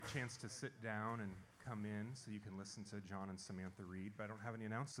chance to sit down and come in so you can listen to John and Samantha read, but I don't have any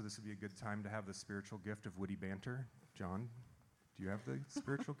announcements, so this would be a good time to have the spiritual gift of witty banter. John, do you have the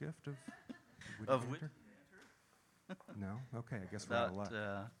spiritual gift of witty banter? No? Okay, I guess we're out of luck.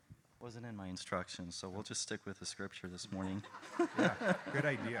 That wasn't in my instructions, so we'll just stick with the scripture this morning. Yeah, good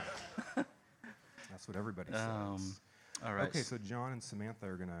idea. That's what everybody says. All right. Okay, so John and Samantha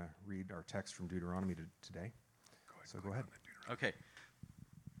are going to read our text from Deuteronomy today. So go ahead. Okay.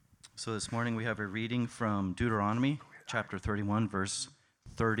 So this morning we have a reading from Deuteronomy, chapter 31, verse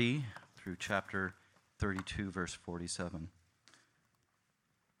 30, through chapter 32, verse 47.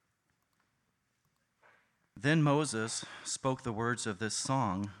 Then Moses spoke the words of this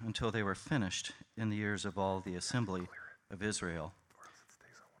song until they were finished in the ears of all the assembly of Israel.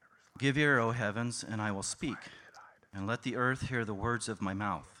 Give ear, O heavens, and I will speak, and let the earth hear the words of my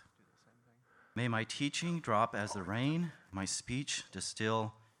mouth. May my teaching drop as the rain, my speech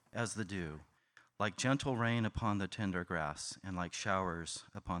distill as the dew, like gentle rain upon the tender grass, and like showers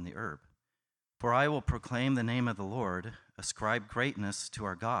upon the herb. For I will proclaim the name of the Lord, ascribe greatness to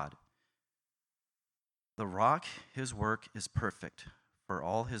our God. The rock, his work is perfect, for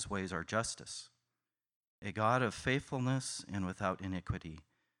all his ways are justice. A God of faithfulness and without iniquity,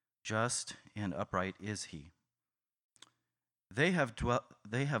 just and upright is he. They have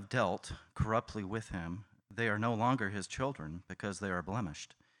dealt corruptly with him. They are no longer his children, because they are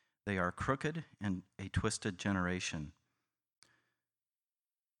blemished. They are crooked and a twisted generation.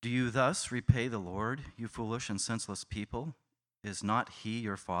 Do you thus repay the Lord, you foolish and senseless people? Is not he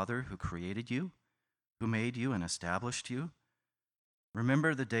your Father who created you, who made you and established you?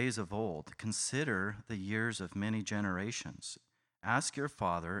 Remember the days of old. Consider the years of many generations. Ask your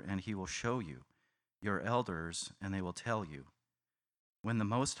father, and he will show you, your elders, and they will tell you. When the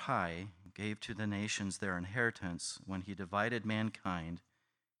Most High gave to the nations their inheritance, when he divided mankind,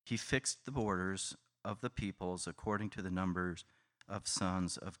 he fixed the borders of the peoples according to the numbers of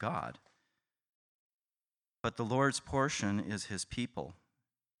sons of God. But the Lord's portion is his people,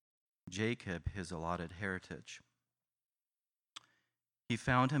 Jacob his allotted heritage. He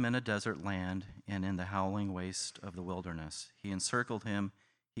found him in a desert land and in the howling waste of the wilderness. He encircled him,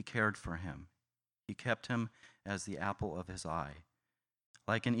 he cared for him. He kept him as the apple of his eye.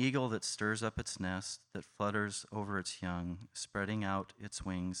 Like an eagle that stirs up its nest, that flutters over its young, spreading out its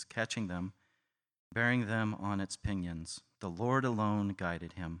wings, catching them, bearing them on its pinions. The Lord alone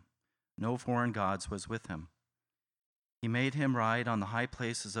guided him. No foreign gods was with him. He made him ride on the high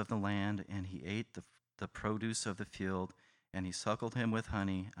places of the land, and he ate the produce of the field, and he suckled him with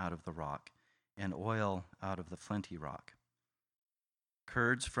honey out of the rock, and oil out of the flinty rock.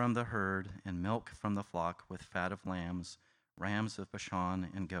 Curds from the herd, and milk from the flock, with fat of lambs, rams of Bashan,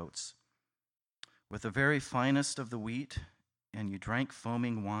 and goats. With the very finest of the wheat, and you drank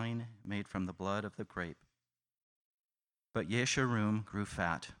foaming wine made from the blood of the grape. But Yeshurun grew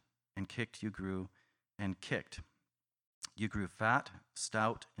fat, and kicked. You grew fat,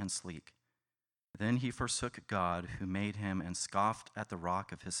 stout, and sleek. Then he forsook God, who made him, and scoffed at the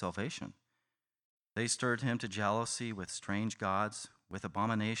rock of his salvation. They stirred him to jealousy with strange gods. With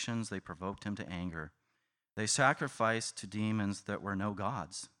abominations they provoked him to anger. They sacrificed to demons that were no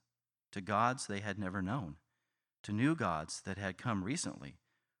gods, to gods they had never known, to new gods that had come recently,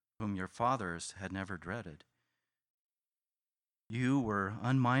 whom your fathers had never dreaded. You were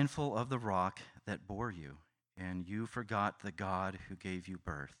unmindful of the rock that bore you, and you forgot the God who gave you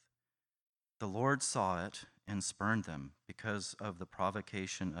birth. The Lord saw it and spurned them because of the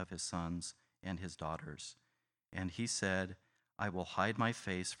provocation of his sons and his daughters. And he said, I will hide my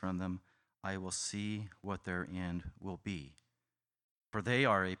face from them. I will see what their end will be. For they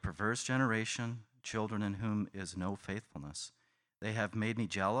are a perverse generation, children in whom is no faithfulness. They have made me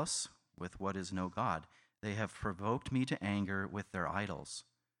jealous with what is no God. They have provoked me to anger with their idols.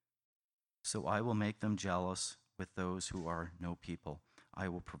 So I will make them jealous with those who are no people. I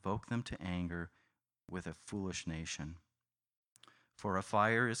will provoke them to anger with a foolish nation. For a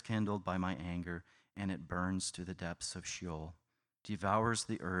fire is kindled by my anger, and it burns to the depths of Sheol, devours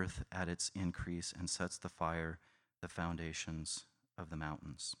the earth at its increase, and sets the fire the foundations of the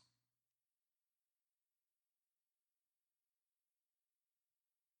mountains.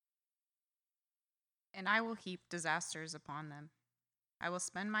 And I will heap disasters upon them. I will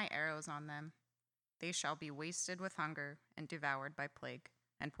spend my arrows on them. They shall be wasted with hunger and devoured by plague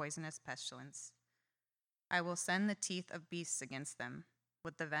and poisonous pestilence. I will send the teeth of beasts against them,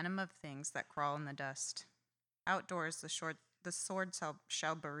 with the venom of things that crawl in the dust. Outdoors the sword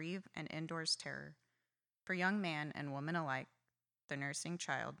shall bereave, and indoors terror. For young man and woman alike, the nursing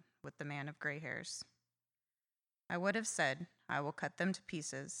child with the man of gray hairs. I would have said, I will cut them to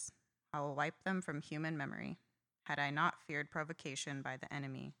pieces. I will wipe them from human memory, had I not feared provocation by the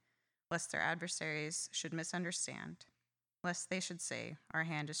enemy, lest their adversaries should misunderstand, lest they should say, our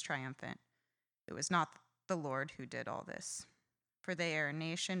hand is triumphant. It was not the Lord who did all this. For they are a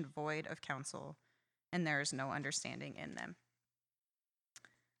nation void of counsel, and there is no understanding in them.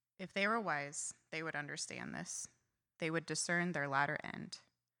 If they were wise, they would understand this. They would discern their latter end.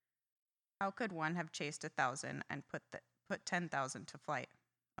 How could one have chased 1,000 and put 10,000 to flight,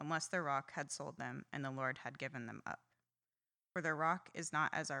 unless their rock had sold them and the Lord had given them up? For their rock is not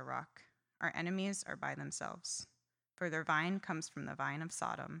as our rock. Our enemies are by themselves. For their vine comes from the vine of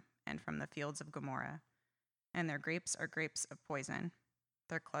Sodom and from the fields of Gomorrah, and their grapes are grapes of poison.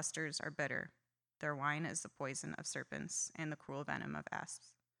 Their clusters are bitter. Their wine is the poison of serpents and the cruel venom of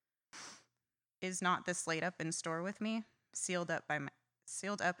asps. Is not this laid up in store with me, sealed up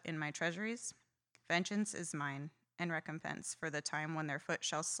in my treasuries? Vengeance is mine, and recompense for the time when their foot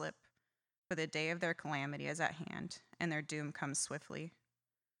shall slip, for the day of their calamity is at hand, and their doom comes swiftly.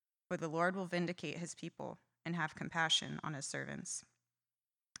 For the Lord will vindicate his people, and have compassion on his servants,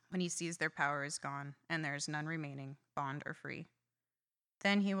 when he sees their power is gone, and there is none remaining, bond or free.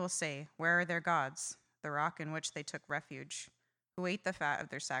 Then he will say, where are their gods, the rock in which they took refuge, who ate the fat of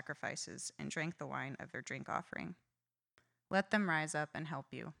their sacrifices, and drank the wine of their drink offering? Let them rise up and help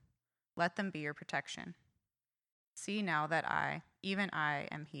you. Let them be your protection. See now that I, even I,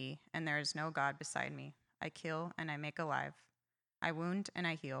 am he, and there is no God beside me. I kill and I make alive. I wound and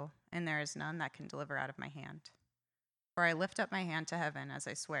I heal, and there is none that can deliver out of my hand. For I lift up my hand to heaven as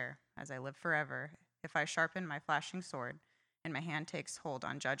I swear, as I live forever, if I sharpen my flashing sword, and my hand takes hold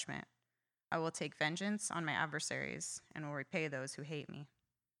on judgment, I will take vengeance on my adversaries, and will repay those who hate me.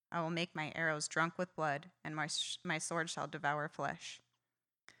 I will make my arrows drunk with blood, and my sword shall devour flesh,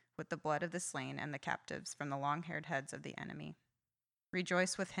 with the blood of the slain and the captives from the long-haired heads of the enemy.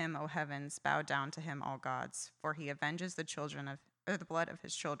 Rejoice with him, O heavens, bow down to him, all gods, for he avenges the blood of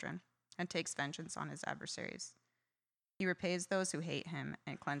his children, and takes vengeance on his adversaries. He repays those who hate him,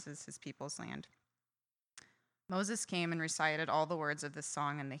 and cleanses his people's land. Moses came and recited all the words of this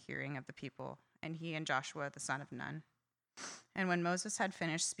song in the hearing of the people, and he and Joshua the son of Nun. And when Moses had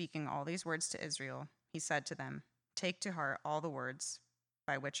finished speaking all these words to Israel, he said to them, take to heart all the words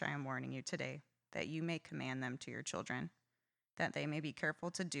by which I am warning you today, that you may command them to your children, that they may be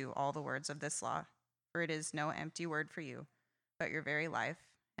careful to do all the words of this law. For it is no empty word for you, but your very life,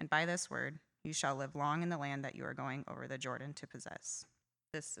 and by this word you shall live long in the land that you are going over the Jordan to possess.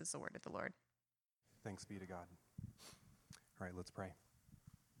 This is the word of the Lord. Thanks be to God. All right, let's pray.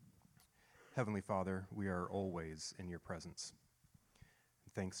 Heavenly Father, we are always in your presence.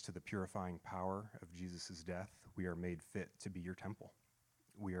 Thanks to the purifying power of Jesus' death, we are made fit to be your temple.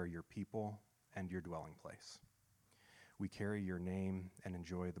 We are your people and your dwelling place. We carry your name and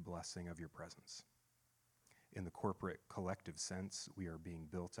enjoy the blessing of your presence. In the corporate, collective sense, we are being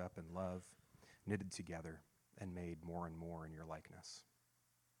built up in love, knitted together, and made more and more in your likeness.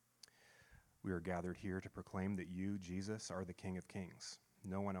 We are gathered here to proclaim that you, Jesus, are the King of Kings.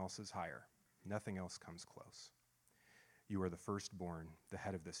 No one else is higher. Nothing else comes close. You are the firstborn, the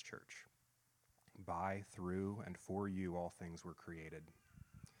head of this church. By, through, and for you all things were created.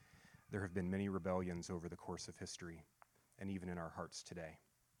 There have been many rebellions over the course of history, and even in our hearts today.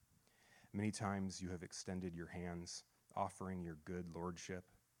 Many times you have extended your hands, offering your good lordship,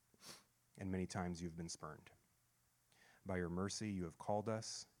 and many times you have been spurned. By your mercy, you have called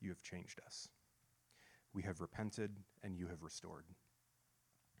us, you have changed us. We have repented, and you have restored.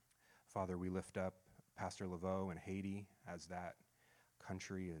 Father, we lift up Pastor Laveau and Haiti as that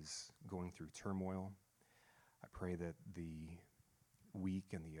country is going through turmoil. I pray that the weak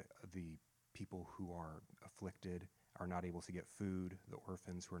and the people who are afflicted are not able to get food, the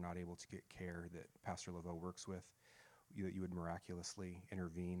orphans who are not able to get care that Pastor Laveau works with, that you would miraculously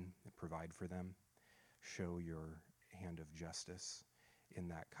intervene and provide for them. Show your hand of justice in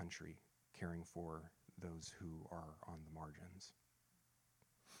that country, caring for those who are on the margins.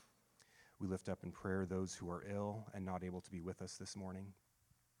 We lift up in prayer those who are ill and not able to be with us this morning.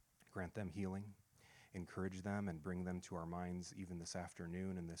 Grant them healing, encourage them, and bring them to our minds even this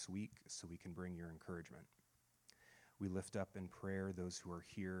afternoon and this week so we can bring your encouragement. We lift up in prayer those who are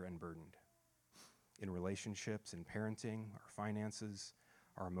here and burdened. In relationships, in parenting, our finances,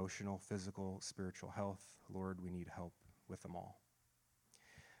 our emotional, physical, spiritual health, Lord, we need help with them all.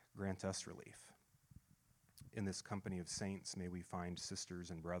 Grant us relief. In this company of saints, may we find sisters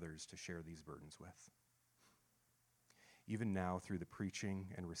and brothers to share these burdens with. Even now, through the preaching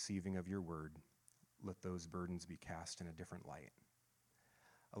and receiving of your word, let those burdens be cast in a different light.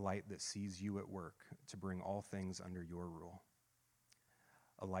 a light that sees you at work to bring all things under your rule,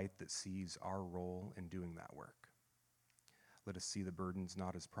 a light that sees our role in doing that work. Let us see the burdens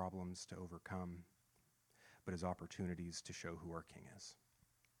not as problems to overcome, but as opportunities to show who our King is.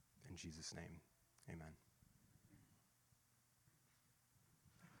 In Jesus' name, amen.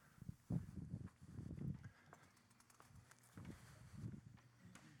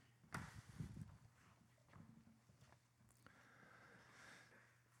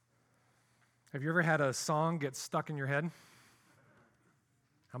 Have you ever had a song get stuck in your head?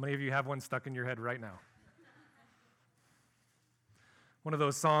 How many of you have one stuck in your head right now? One of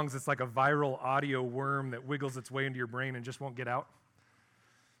those songs that's like a viral audio worm that wiggles its way into your brain and just won't get out.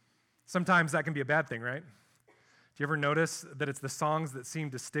 Sometimes that can be a bad thing, right? Do you ever notice that it's the songs that seem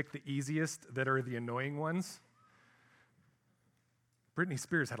to stick the easiest that are the annoying ones? Britney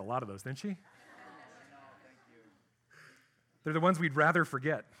Spears had a lot of those, didn't she? They're the ones we'd rather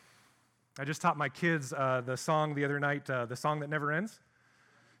forget. I just taught my kids the song the other night, The Song That Never Ends.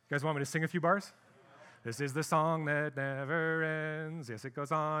 You guys want me to sing a few bars? This is the song that never ends. Yes, it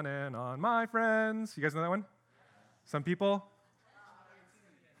goes on and on, my friends. You guys know that one? Some people?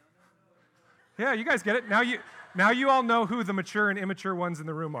 Yeah, you guys get it. Now you all know who the mature and immature ones in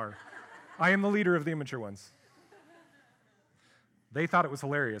the room are. I am the leader of the immature ones. They thought it was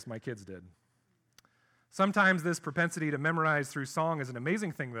hilarious. My kids did. Sometimes this propensity to memorize through song is an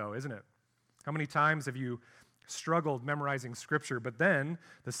amazing thing, though, isn't it? How many times have you struggled memorizing Scripture, but then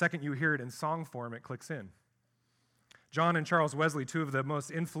the second you hear it in song form, it clicks in? John and Charles Wesley, two of the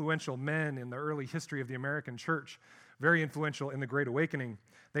most influential men in the early history of the American church, very influential in the Great Awakening,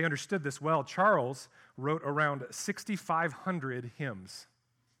 they understood this well. Charles wrote around 6,500 hymns.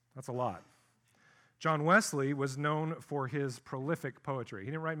 That's a lot. John Wesley was known for his prolific poetry.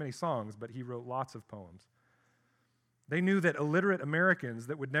 He didn't write many songs, but he wrote lots of poems. They knew that illiterate Americans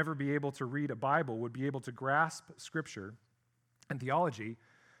that would never be able to read a Bible would be able to grasp Scripture and theology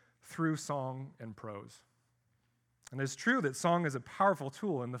through song and prose. And it's true that song is a powerful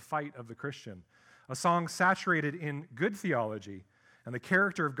tool in the fight of the Christian. A song saturated in good theology and the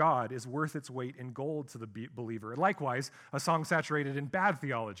character of God is worth its weight in gold to the believer. Likewise, a song saturated in bad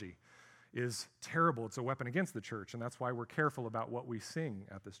theology is terrible. It's a weapon against the church, and that's why we're careful about what we sing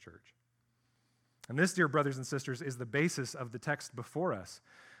at this church. And this, dear brothers and sisters, is the basis of the text before us.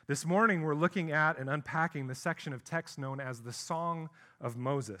 This morning, we're looking at and unpacking the section of text known as the Song of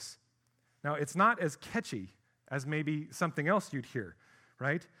Moses. Now, it's not as catchy as maybe something else you'd hear,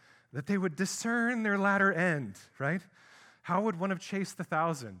 right? That they would discern their latter end, right? How would one have chased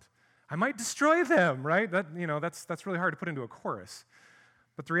 1,000? I might destroy them, right? That's really hard to put into a chorus.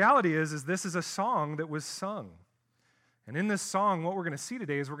 But the reality is this is a song that was sung. And in this song, what we're going to see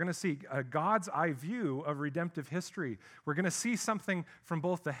today is we're going to see a God's eye view of redemptive history. We're going to see something from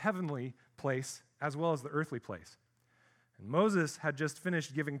both the heavenly place as well as the earthly place. And Moses had just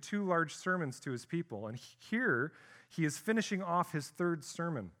finished giving 2 large sermons to his people, and here he is finishing off his 3rd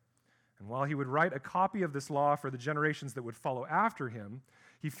sermon. And while he would write a copy of this law for the generations that would follow after him,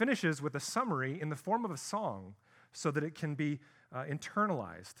 he finishes with a summary in the form of a song so that it can be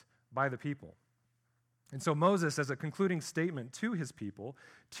internalized by the people. And so Moses, as a concluding statement to his people,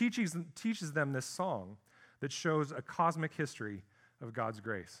 teaches them this song that shows a cosmic history of God's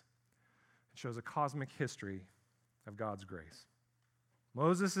grace. It shows a cosmic history of God's grace.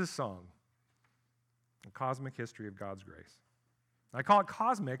 Moses' song, a cosmic history of God's grace. I call it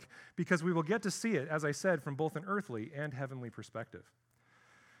cosmic because we will get to see it, as I said, from both an earthly and heavenly perspective.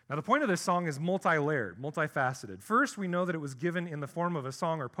 Now, the point of this song is multi-layered, multifaceted. First, we know that it was given in the form of a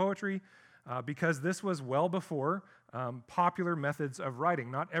song or poetry because this was well before popular methods of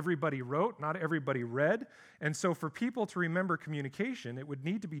writing. Not everybody wrote, not everybody read, and so for people to remember communication, it would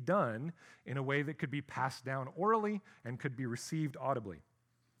need to be done in a way that could be passed down orally and could be received audibly.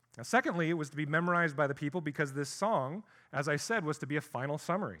 Now, secondly, it was to be memorized by the people because this song, as I said, was to be a final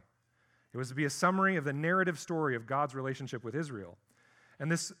summary. It was to be a summary of the narrative story of God's relationship with Israel.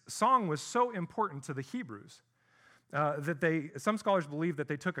 And this song was so important to the Hebrews that some scholars believe that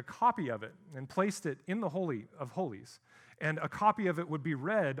they took a copy of it and placed it in the Holy of Holies. And a copy of it would be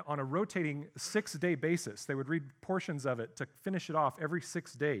read on a rotating 6-day basis. They would read portions of it to finish it off every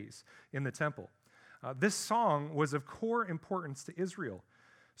 6 days in the temple. This song was of core importance to Israel.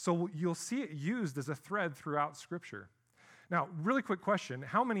 So you'll see it used as a thread throughout Scripture. Now, really quick question.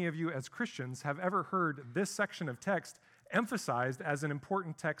 How many of you as Christians have ever heard this section of text emphasized as an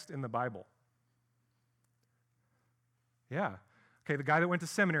important text in the Bible? Yeah. Okay, the guy that went to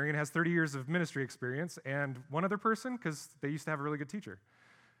seminary and has 30 years of ministry experience, and one other person, because they used to have a really good teacher.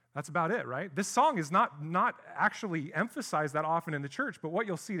 That's about it, right? This song is not actually emphasized that often in the church, but what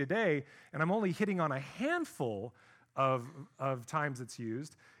you'll see today, and I'm only hitting on a handful of times it's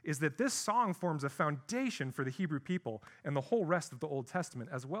used, is that this song forms a foundation for the Hebrew people and the whole rest of the Old Testament,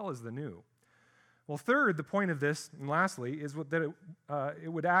 as well as the New. Well, third, the point of this, and lastly, is that it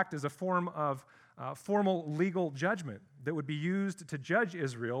would act as a form of formal legal judgment that would be used to judge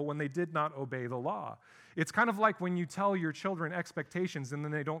Israel when they did not obey the law. It's kind of like when you tell your children expectations and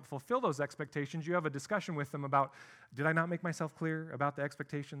then they don't fulfill those expectations, you have a discussion with them about, did I not make myself clear about the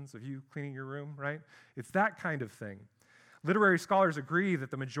expectations of you cleaning your room, right? It's that kind of thing. Literary scholars agree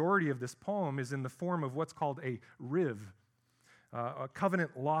that the majority of this poem is in the form of what's called a riv, a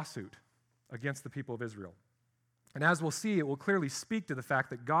covenant lawsuit against the people of Israel. And as we'll see, it will clearly speak to the fact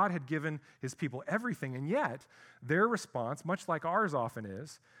that God had given his people everything, and yet their response, much like ours often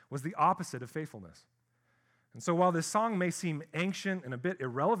is, was the opposite of faithfulness. And so while this song may seem ancient and a bit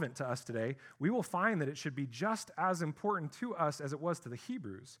irrelevant to us today, we will find that it should be just as important to us as it was to the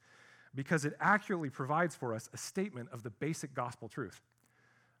Hebrews, because it accurately provides for us a statement of the basic gospel truth.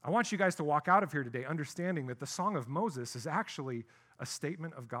 I want you guys to walk out of here today understanding that the Song of Moses is actually a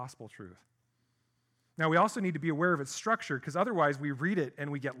statement of gospel truth. Now, we also need to be aware of its structure, because otherwise we read it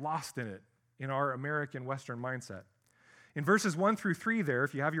and we get lost in it in our American Western mindset. In verses 1 through 3 there,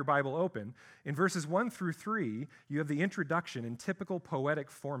 if you have your Bible open, in verses 1 through 3, you have the introduction in typical poetic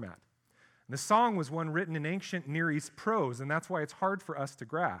format. And the song was one written in ancient Near East prose, and that's why it's hard for us to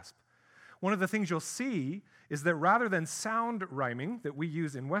grasp. One of the things you'll see is that rather than sound rhyming that we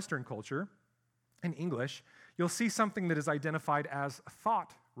use in Western culture, in English, you'll see something that is identified as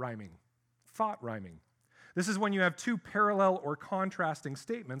thought rhyming. Thought rhyming. This is when you have two parallel or contrasting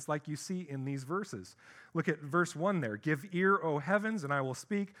statements like you see in these verses. Look at verse 1 there. Give ear, O heavens, and I will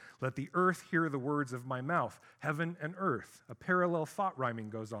speak. Let the earth hear the words of my mouth. Heaven and earth. A parallel thought rhyming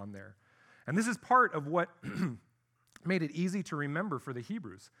goes on there. And this is part of what made it easy to remember for the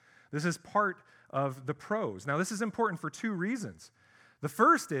Hebrews. This is part of the prose. Now, this is important for two reasons. The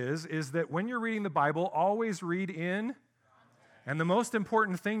first is that when you're reading the Bible, always read in. And the most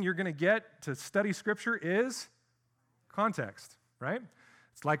important thing you're going to get to study Scripture is context, right?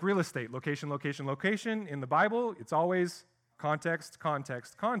 It's like real estate, location, location, location. In the Bible, it's always context,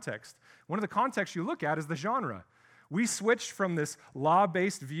 context, context. One of the contexts you look at is the genre. We switched from this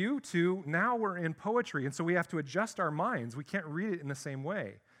law-based view to now we're in poetry, and so we have to adjust our minds. We can't read it in the same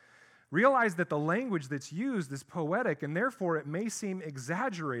way. Realize that the language that's used is poetic, and therefore it may seem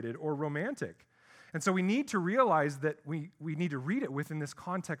exaggerated or romantic. And so we need to realize that we need to read it within this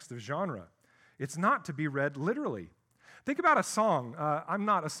context of genre. It's not to be read literally. Think about a song. I'm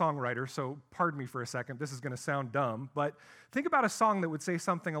not a songwriter, so pardon me for a second. This is going to sound dumb, but think about a song that would say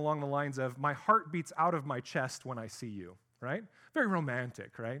something along the lines of, my heart beats out of my chest when I see you, right? Very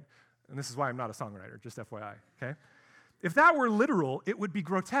romantic, right? And this is why I'm not a songwriter, just FYI, okay? If that were literal, it would be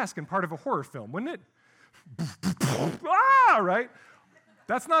grotesque and part of a horror film, wouldn't it? Right?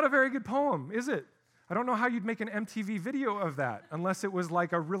 That's not a very good poem, is it? I don't know how you'd make an MTV video of that unless it was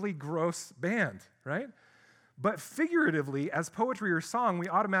like a really gross band, right? But figuratively, as poetry or song, we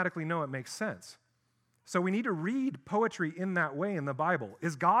automatically know it makes sense. So we need to read poetry in that way in the Bible.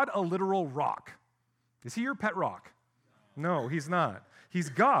 Is God a literal rock? Is he your pet rock? No, he's not. He's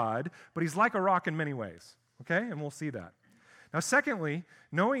God, but he's like a rock in many ways, okay? And we'll see that. Now, secondly,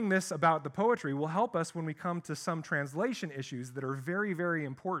 knowing this about the poetry will help us when we come to some translation issues that are very, very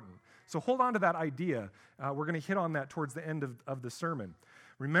important. So hold on to that idea. We're going to hit on that towards the end of the sermon.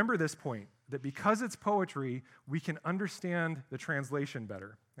 Remember this point, that because it's poetry, we can understand the translation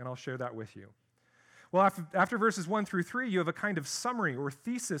better, and I'll share that with you. Well, after verses 1 through 3, you have a kind of summary or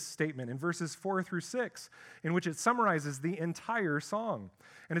thesis statement in verses 4 through 6, in which it summarizes the entire song.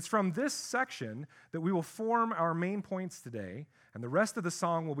 And it's from this section that we will form our main points today, and the rest of the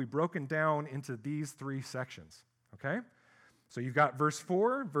song will be broken down into these three sections, okay? So you've got verse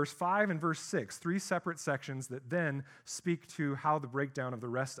 4, verse 5, and verse 6, three separate sections that then speak to how the breakdown of the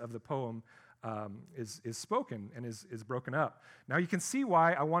rest of the poem is spoken and is broken up. Now you can see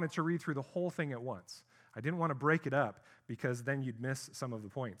why I wanted to read through the whole thing at once. I didn't want to break it up because then you'd miss some of the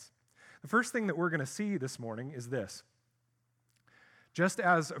points. The first thing that we're going to see this morning is this. Just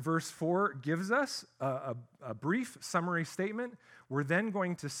as verse 4 gives us a brief summary statement, we're then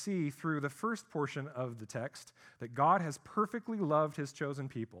going to see through the first portion of the text that God has perfectly loved his chosen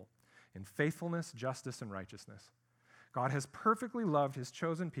people in faithfulness, justice, and righteousness. God has perfectly loved his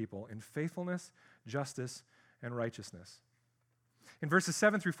chosen people in faithfulness, justice, and righteousness. In verses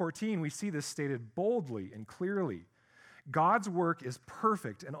 7 through 14, we see this stated boldly and clearly. God's work is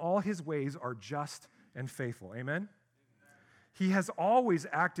perfect, and all his ways are just and faithful. Amen? He has always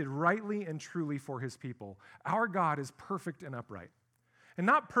acted rightly and truly for his people. Our God is perfect and upright. And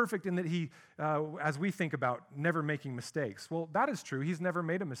not perfect in that he, as we think about, never making mistakes. Well, that is true. He's never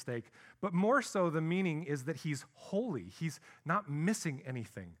made a mistake. But more so, the meaning is that he's holy. He's not missing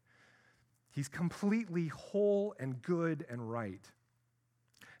anything. He's completely whole and good and right.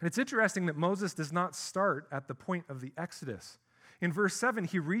 And it's interesting that Moses does not start at the point of the Exodus. In verse 7,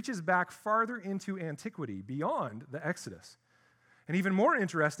 he reaches back farther into antiquity, beyond the Exodus. And even more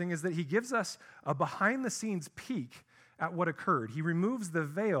interesting is that he gives us a behind-the-scenes peek at what occurred. He removes the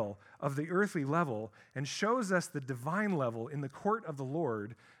veil of the earthly level and shows us the divine level in the court of the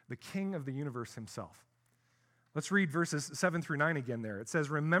Lord, the King of the universe himself. Let's read verses 7 through 9 again there. It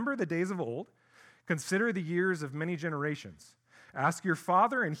says, "Remember the days of old, consider the years of many generations. Ask your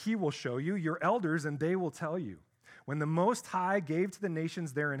father, and he will show you, your elders, and they will tell you. When the Most High gave to the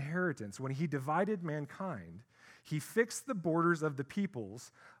nations their inheritance, when he divided mankind, he fixed the borders of the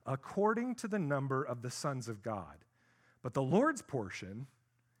peoples according to the number of the sons of God. But the Lord's portion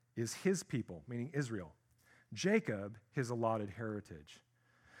is his people," meaning Israel, "Jacob, his allotted heritage."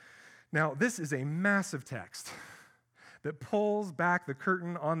 Now, this is a massive text that pulls back the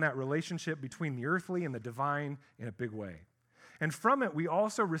curtain on that relationship between the earthly and the divine in a big way. And from it, we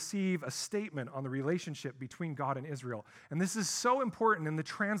also receive a statement on the relationship between God and Israel. And this is so important, and the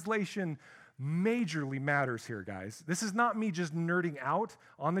translation majorly matters here, guys. This is not me just nerding out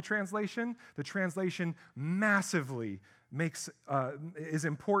on the translation. The translation massively is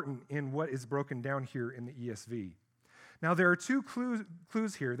important in what is broken down here in the ESV. Now, there are two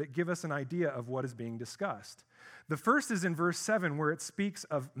clues here that give us an idea of what is being discussed. The first is in verse 7, where it speaks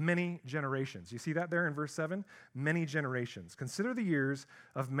of many generations. You see that there in verse 7? Many generations. Consider the years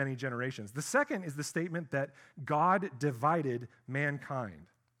of many generations. The second is the statement that God divided mankind.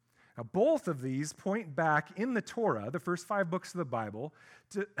 Now, both of these point back in the Torah, the first 5 books of the Bible,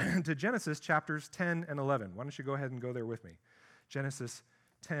 to Genesis chapters 10 and 11. Why don't you go ahead and go there with me? Genesis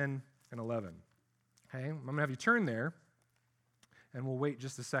 10 and 11. Okay, I'm going to have you turn there, and we'll wait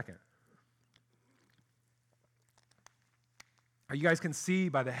just a second. You guys can see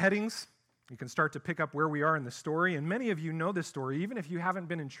by the headings, you can start to pick up where we are in the story, and many of you know this story, even if you haven't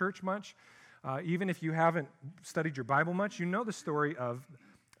been in church much, even if you haven't studied your Bible much, you know the story of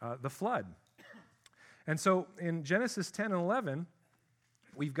the flood. And so in Genesis 10 and 11,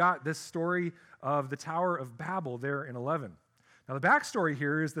 we've got this story of the Tower of Babel there in 11. Now, the backstory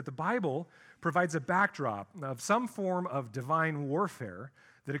here is that the Bible provides a backdrop of some form of divine warfare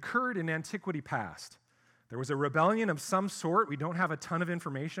that occurred in antiquity past. There was a rebellion of some sort. We don't have a ton of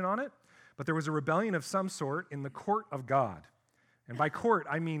information on it, but there was a rebellion of some sort in the court of God. And by court,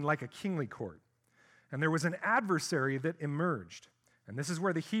 I mean like a kingly court. And there was an adversary that emerged. And this is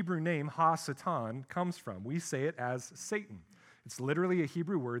where the Hebrew name Ha-Satan comes from. We say it as Satan. It's literally a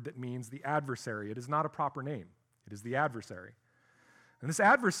Hebrew word that means the adversary. It is not a proper name. It is the adversary. And this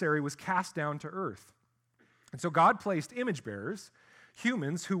adversary was cast down to earth. And so God placed image bearers,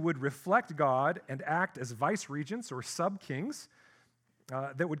 humans who would reflect God and act as vice-regents or sub-kings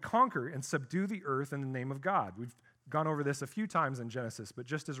that would conquer and subdue the earth in the name of God. We've gone over this a few times in Genesis, but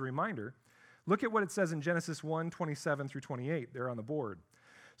just as a reminder, look at what it says in Genesis 1:27 through 28 there on the board.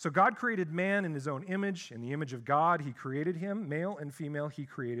 So God created man in his own image. In the image of God, he created him. Male and female, he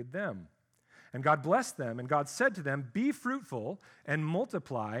created them. And God blessed them, and God said to them, "Be fruitful and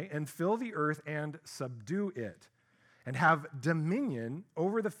multiply and fill the earth and subdue it, and have dominion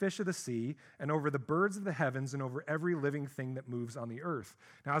over the fish of the sea and over the birds of the heavens and over every living thing that moves on the earth."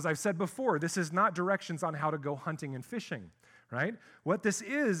 Now, as I've said before, this is not directions on how to go hunting and fishing, right? What this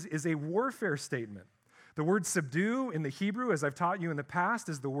is a warfare statement. The word subdue in the Hebrew, as I've taught you in the past,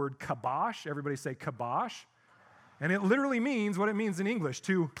 is the word kabosh. Everybody say kabosh. And it literally means what it means in English,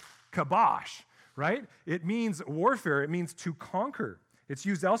 to kabosh, right? It means warfare. It means to conquer. It's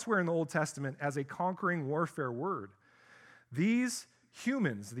used elsewhere in the Old Testament as a conquering warfare word. These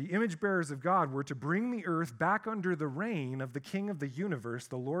humans, the image bearers of God, were to bring the earth back under the reign of the King of the universe,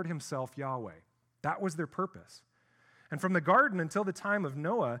 the Lord himself, Yahweh. That was their purpose. And from the garden until the time of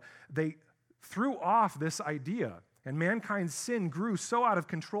Noah, they threw off this idea. And mankind's sin grew so out of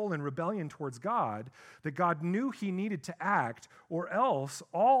control and rebellion towards God that God knew he needed to act, or else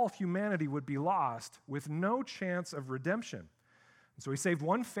all humanity would be lost with no chance of redemption. And so he saved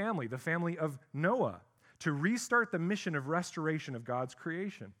one family, the family of Noah, to restart the mission of restoration of God's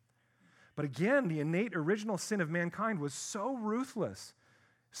creation. But again, the innate original sin of mankind was so ruthless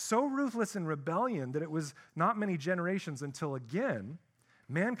in rebellion that it was not many generations until again,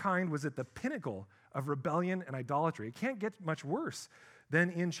 mankind was at the pinnacle of rebellion and idolatry. It can't get much worse than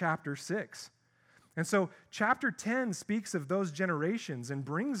in chapter 6. And so chapter 10 speaks of those generations and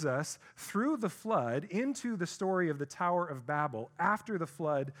brings us through the flood into the story of the Tower of Babel after the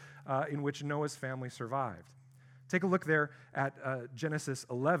flood in which Noah's family survived. Take a look there at Genesis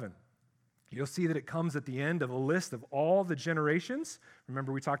 11. You'll see that it comes at the end of a list of all the generations.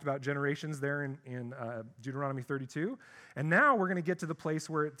 Remember, we talked about generations there in Deuteronomy 32. And now we're going to get to the place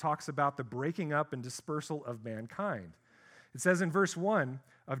where it talks about the breaking up and dispersal of mankind. It says in verse 1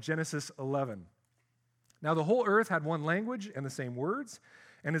 of Genesis 11, "Now the whole earth had one language and the same words.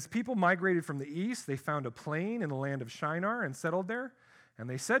 And as people migrated from the east, they found a plain in the land of Shinar and settled there. And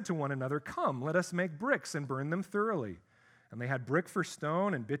they said to one another, 'Come, let us make bricks and burn them thoroughly.' And they had brick for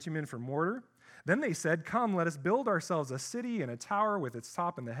stone and bitumen for mortar. Then they said, 'Come, let us build ourselves a city and a tower with its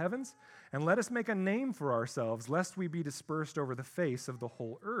top in the heavens, and let us make a name for ourselves, lest we be dispersed over the face of the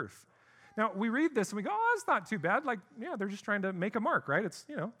whole earth.'" Now, we read this and we go, "Oh, that's not too bad." Like, yeah, they're just trying to make a mark, right? It's,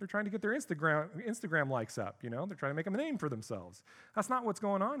 they're trying to get their Instagram likes up, They're trying to make a name for themselves. That's not what's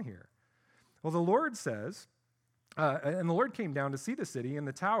going on here. Well, the Lord says, and the Lord came down to see the city and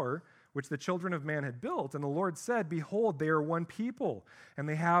the tower which the children of man had built. And the Lord said, "Behold, they are one people, and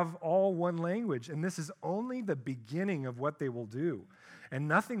they have all one language. And this is only the beginning of what they will do. And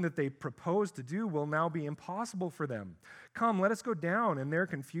nothing that they propose to do will now be impossible for them. Come, let us go down and there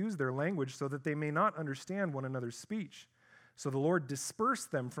confuse their language so that they may not understand one another's speech." So the Lord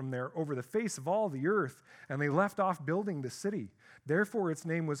dispersed them from there over the face of all the earth, and they left off building the city. Therefore its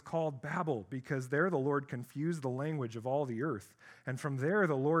name was called Babel, because there the Lord confused the language of all the earth. And from there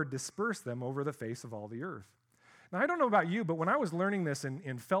the Lord dispersed them over the face of all the earth. Now, I don't know about you, but when I was learning this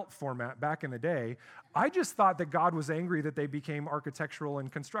in felt format back in the day, I just thought that God was angry that they became architectural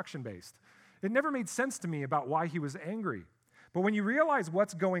and construction-based. It never made sense to me about why he was angry. But when you realize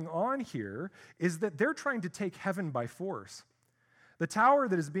what's going on here is that they're trying to take heaven by force. The tower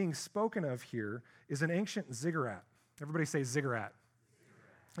that is being spoken of here is an ancient ziggurat. Everybody say ziggurat.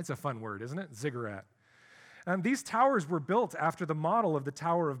 It's a fun word, isn't it? Ziggurat. And these towers were built after the model of the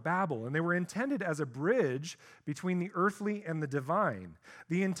Tower of Babel, and they were intended as a bridge between the earthly and the divine.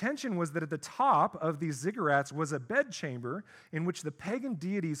 The intention was that at the top of these ziggurats was a bedchamber in which the pagan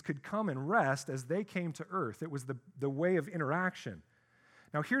deities could come and rest as they came to earth. It was the way of interaction.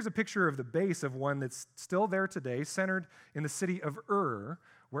 Now, here's a picture of the base of one that's still there today, centered in the city of Ur,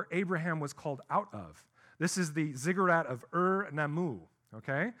 where Abraham was called out of. This is the ziggurat of Ur-Nammu,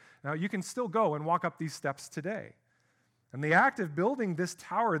 okay? Now, you can still go and walk up these steps today. And the act of building this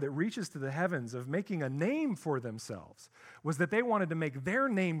tower that reaches to the heavens, of making a name for themselves, was that they wanted to make their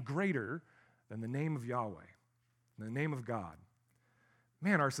name greater than the name of Yahweh, the name of God.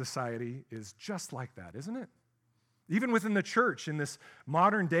 Man, our society is just like that, isn't it? Even within the church, in this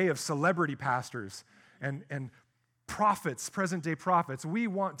modern day of celebrity pastors and prophets, present-day prophets, we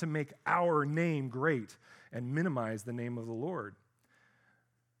want to make our name great and minimize the name of the Lord.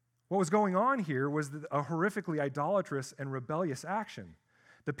 What was going on here was a horrifically idolatrous and rebellious action.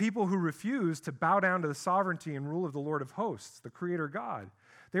 The people who refused to bow down to the sovereignty and rule of the Lord of hosts, the Creator God,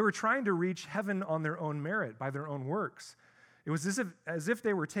 they were trying to reach heaven on their own merit, by their own works. It was as if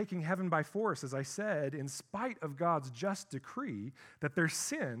they were taking heaven by force, as I said, in spite of God's just decree that their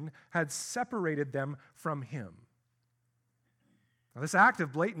sin had separated them from him. Now, this act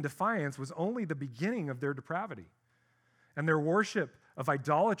of blatant defiance was only the beginning of their depravity and their worship of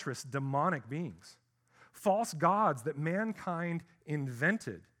idolatrous, demonic beings, false gods that mankind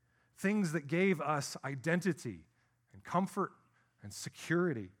invented, things that gave us identity and comfort and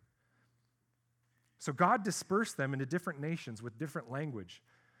security. So God dispersed them into different nations with different language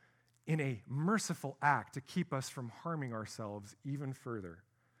in a merciful act to keep us from harming ourselves even further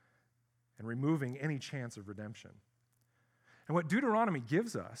and removing any chance of redemption. And what Deuteronomy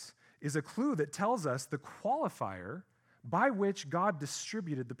gives us is a clue that tells us the qualifier by which God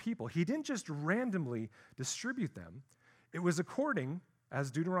distributed the people. He didn't just randomly distribute them. It was according,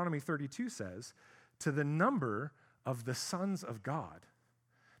 as Deuteronomy 32 says, to the number of the sons of God.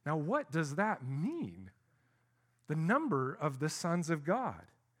 Now, what does that mean? The number of the sons of God.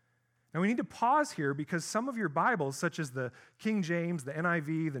 Now, we need to pause here because some of your Bibles, such as the King James, the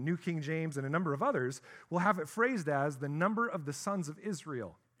NIV, the New King James, and a number of others, will have it phrased as the number of the sons of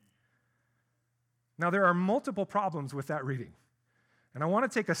Israel. Now, there are multiple problems with that reading. And I want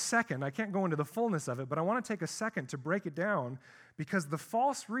to take a second, I can't go into the fullness of it, but I want to take a second to break it down because the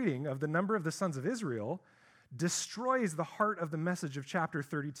false reading of the number of the sons of Israel destroys the heart of the message of chapter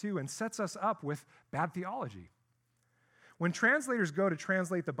 32 and sets us up with bad theology. When translators go to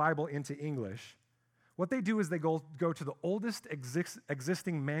translate the Bible into English, what they do is they go to the oldest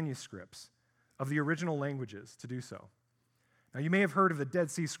existing manuscripts of the original languages to do so. Now, you may have heard of the Dead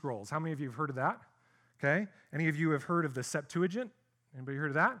Sea Scrolls. How many of you have heard of that? Okay? Any of you have heard of the Septuagint? Anybody heard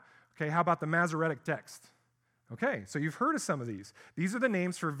of that? Okay, how about the Masoretic text? Okay, so you've heard of some of these. These are the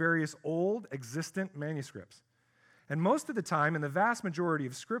names for various old existent manuscripts. And most of the time, in the vast majority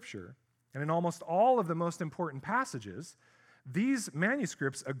of Scripture, and in almost all of the most important passages, these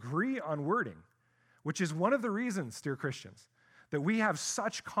manuscripts agree on wording, which is one of the reasons, dear Christians, that we have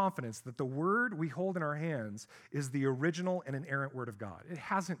such confidence that the word we hold in our hands is the original and inerrant word of God. It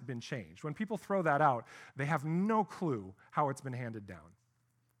hasn't been changed. When people throw that out, they have no clue how it's been handed down.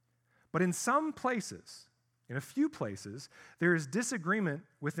 But in some places, in a few places, there is disagreement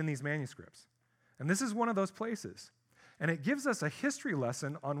within these manuscripts. And this is one of those places. And it gives us a history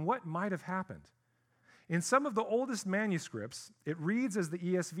lesson on what might have happened. In some of the oldest manuscripts, it reads as the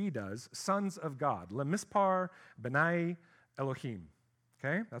ESV does, sons of God, Lemispar, Benai, Elohim.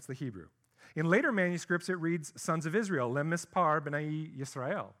 Okay, that's the Hebrew. In later manuscripts, it reads sons of Israel, Lemispar, Benai,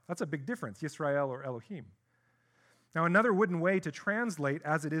 Yisrael. That's a big difference, Yisrael or Elohim. Now, another wooden way to translate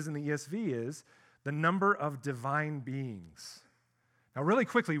as it is in the ESV is the number of divine beings. Now, really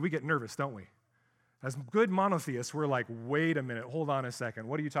quickly, we get nervous, don't we? As good monotheists, we're like, wait a minute, hold on a second.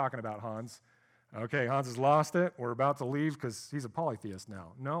 What are you talking about, Hans? Okay, Hans has lost it. We're about to leave because he's a polytheist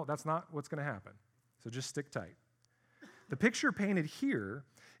now. No, that's not what's going to happen. So just stick tight. The picture painted here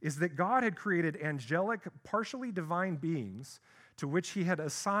is that God had created angelic, partially divine beings to which he had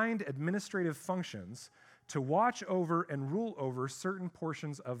assigned administrative functions to watch over and rule over certain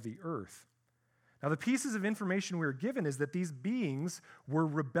portions of the earth. Now, the pieces of information we are given is that these beings were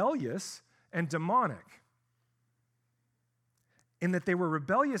rebellious and demonic, in that they were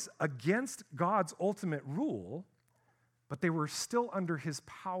rebellious against God's ultimate rule, but they were still under his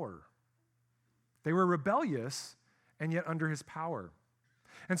power. They were rebellious and yet under his power.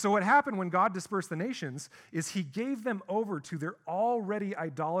 And so what happened when God dispersed the nations is he gave them over to their already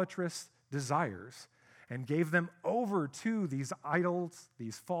idolatrous desires and gave them over to these idols,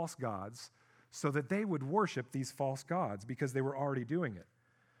 these false gods, so that they would worship these false gods because they were already doing it.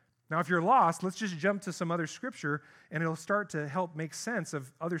 Now, if you're lost, let's just jump to some other scripture, and it'll start to help make sense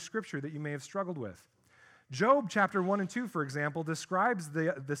of other scripture that you may have struggled with. Job chapter 1 and 2, for example, describes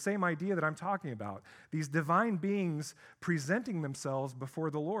the same idea that I'm talking about, these divine beings presenting themselves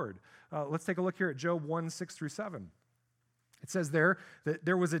before the Lord. Let's take a look here at Job 1, 6 through 7. It says there that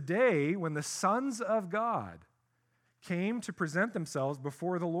there was a day when the sons of God came to present themselves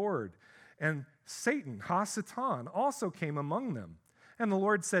before the Lord, and Satan, Ha-Satan, also came among them. And the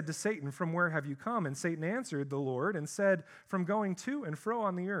Lord said to Satan, "From where have you come?" And Satan answered the Lord and said, "From going to and fro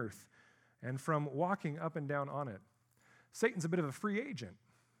on the earth, and from walking up and down on it." Satan's a bit of a free agent.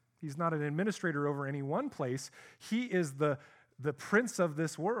 He's not an administrator over any one place. He is the prince of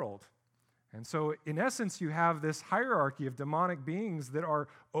this world. And so, in essence, you have this hierarchy of demonic beings that are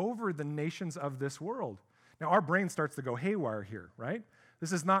over the nations of this world. Now, our brain starts to go haywire here, right?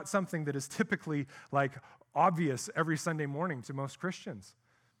 This is not something that is typically like obvious every Sunday morning to most Christians.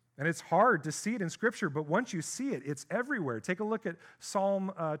 And it's hard to see it in Scripture, but once you see it, it's everywhere. Take a look at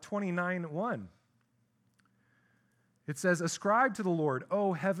Psalm 29:1. It says, "Ascribe to the Lord,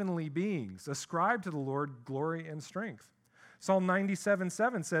 O heavenly beings. Ascribe to the Lord glory and strength." Psalm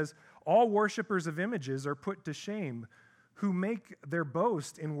 97:7 says, "All worshipers of images are put to shame, who make their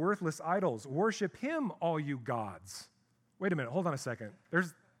boast in worthless idols. Worship him, all you gods." Wait a minute, hold on a second.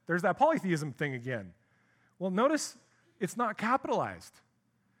 There's that polytheism thing again. Well, notice it's not capitalized.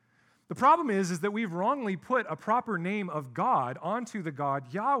 The problem is that we've wrongly put a proper name of God onto the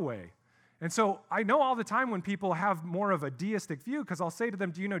God Yahweh. And so I know all the time when people have more of a deistic view, because I'll say to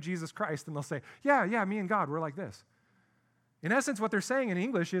them, "Do you know Jesus Christ?" And they'll say, yeah, me and God, we're like this. In essence, what they're saying in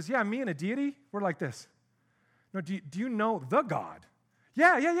English is, yeah, me and a deity, we're like this. No, do you know the God?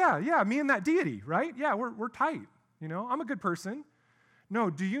 Yeah, me and that deity, right? Yeah, we're tight. You know, I'm a good person.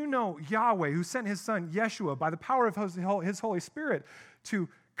 No, do you know Yahweh, who sent his son Yeshua by the power of his Holy Spirit to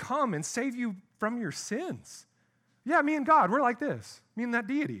come and save you from your sins? Yeah, me and God, we're like this. Me and that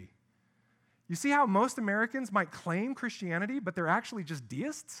deity. You see how most Americans might claim Christianity, but they're actually just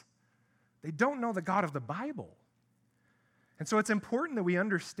deists? They don't know the God of the Bible. And so it's important that we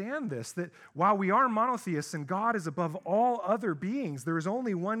understand this, that while we are monotheists and God is above all other beings, there is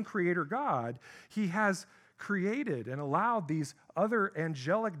only one creator God. He has created and allowed these other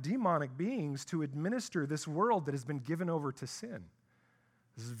angelic demonic beings to administer this world that has been given over to sin.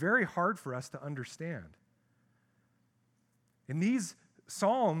 This is very hard for us to understand. In these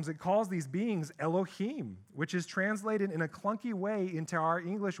Psalms, it calls these beings Elohim, which is translated in a clunky way into our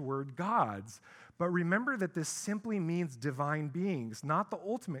English word gods. But remember that this simply means divine beings, not the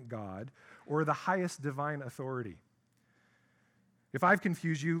ultimate God or the highest divine authority. If I've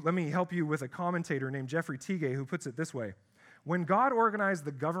confused you, let me help you with a commentator named Jeffrey Teague who puts it this way. When God organized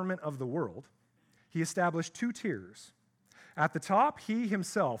the government of the world, he established two tiers. At the top, he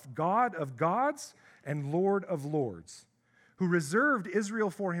himself, God of gods and Lord of lords, who reserved Israel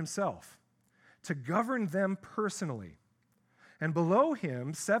for himself to govern them personally. And below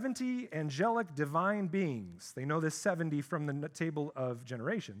him, 70 angelic divine beings, they know this 70 from the table of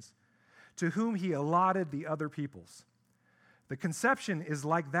generations, to whom he allotted the other peoples. The conception is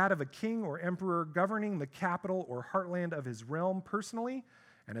like that of a king or emperor governing the capital or heartland of his realm personally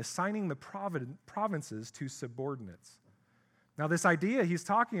and assigning the provinces to subordinates. Now, this idea he's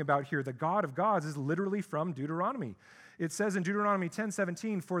talking about here, the God of gods, is literally from Deuteronomy. It says in Deuteronomy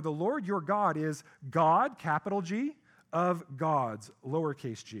 10:17, "For the Lord your God is God, capital G, of gods,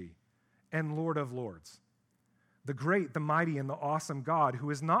 lowercase g, and Lord of lords, the great, the mighty, and the awesome God who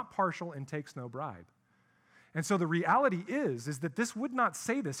is not partial and takes no bribe." And so the reality is that this would not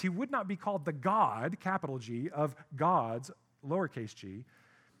say this. He would not be called the God, capital G, of gods, lowercase g,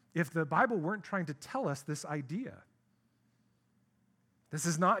 if the Bible weren't trying to tell us this idea. This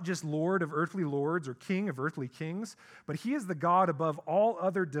is not just Lord of earthly lords or King of earthly kings, but he is the God above all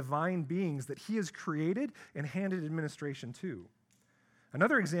other divine beings that he has created and handed administration to.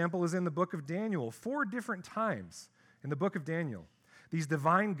 Another example is in the book of Daniel. 4 different times in the book of Daniel, these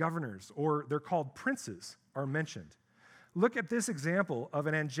divine governors, or they're called princes, are mentioned. Look at this example of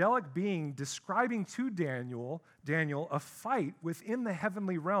an angelic being describing to Daniel a fight within the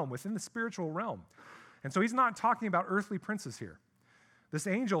heavenly realm, within the spiritual realm. And so he's not talking about earthly princes here. This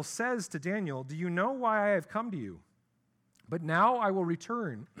angel says to Daniel, "Do you know why I have come to you? But now I will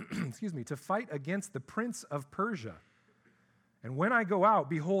return, to fight against the prince of Persia. And when I go out,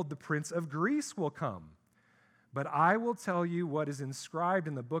 behold, the prince of Greece will come. But I will tell you what is inscribed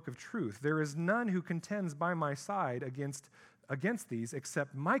in the book of truth. There is none who contends by my side against these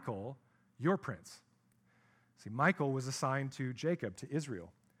except Michael, your prince." See, Michael was assigned to Jacob, to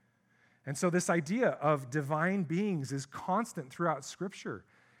Israel. And so this idea of divine beings is constant throughout Scripture.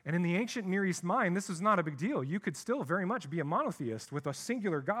 And in the ancient Near East mind, this was not a big deal. You could still very much be a monotheist with a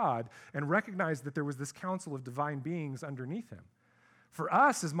singular God and recognize that there was this council of divine beings underneath him. For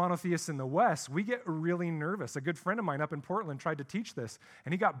us as monotheists in the West, we get really nervous. A good friend of mine up in Portland tried to teach this,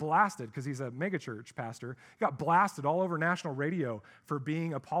 and he got blasted because he's a megachurch pastor. He got blasted all over national radio for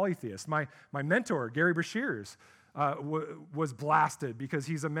being a polytheist. My mentor, Gary Breshears, was blasted because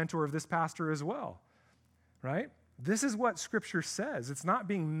he's a mentor of this pastor as well, right? This is what Scripture says. It's not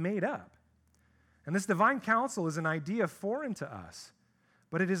being made up. And this divine counsel is an idea foreign to us,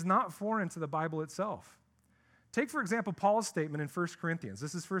 but it is not foreign to the Bible itself. Take, for example, Paul's statement in 1 Corinthians.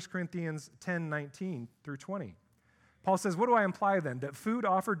 This is 1 Corinthians 10:19 through 20. Paul says, "What do I imply then? That food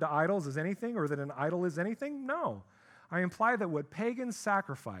offered to idols is anything, or that an idol is anything? No. I imply that what pagans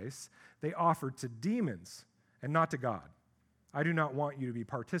sacrifice, they offer to demons and not to God. I do not want you to be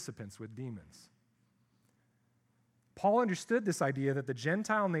participants with demons." Paul understood this idea that the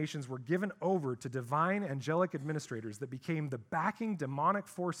Gentile nations were given over to divine angelic administrators that became the backing demonic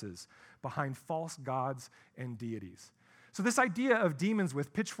forces behind false gods and deities. So this idea of demons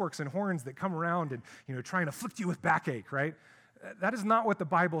with pitchforks and horns that come around and try and afflict you with backache, right? That is not what the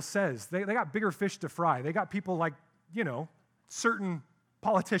Bible says. They got bigger fish to fry. They got people like, certain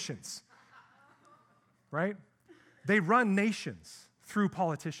politicians, right? They run nations through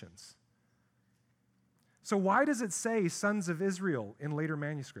politicians. So why does it say sons of Israel in later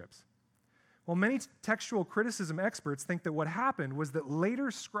manuscripts? Well, many textual criticism experts think that what happened was that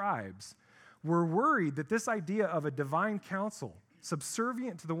later scribes were worried that this idea of a divine council,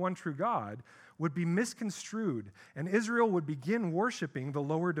 subservient to the one true God, would be misconstrued, and Israel would begin worshiping the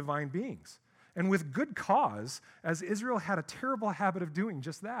lower divine beings. And with good cause, as Israel had a terrible habit of doing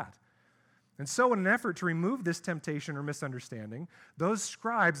just that. And so in an effort to remove this temptation or misunderstanding, those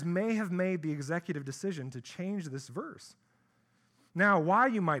scribes may have made the executive decision to change this verse. Now, why,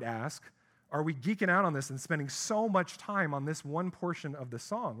 you might ask, are we geeking out on this and spending so much time on this one portion of the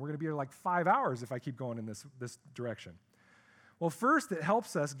song? We're going to be here like 5 hours if I keep going in this direction. Well, first, it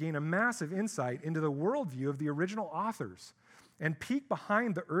helps us gain a massive insight into the worldview of the original authors and peek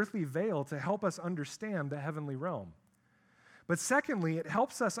behind the earthly veil to help us understand the heavenly realm. But secondly, it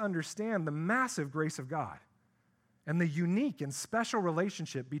helps us understand the massive grace of God and the unique and special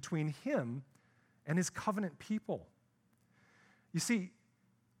relationship between him and his covenant people. You see,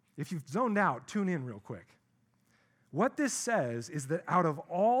 if you've zoned out, tune in real quick. What this says is that out of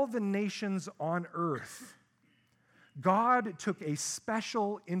all the nations on earth, God took a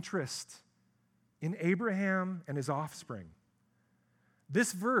special interest in Abraham and his offspring.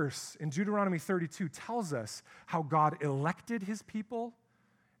 This verse in Deuteronomy 32 tells us how God elected his people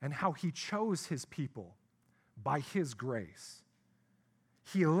and how he chose his people by his grace.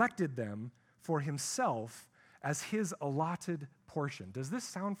 He elected them for himself as his allotted portion. Does this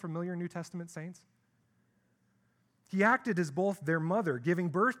sound familiar, New Testament saints? He acted as both their mother, giving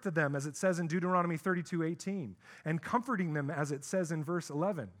birth to them, as it says in Deuteronomy 32:18, and comforting them, as it says in verse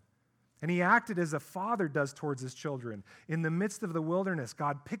 11. And he acted as a father does towards his children. In the midst of the wilderness,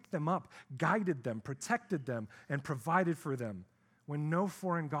 God picked them up, guided them, protected them, and provided for them when no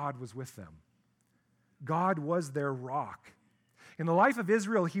foreign God was with them. God was their rock. In the life of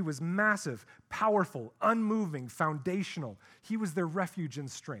Israel, he was massive, powerful, unmoving, foundational. He was their refuge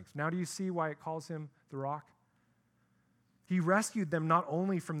and strength. Now do you see why it calls him the rock? He rescued them not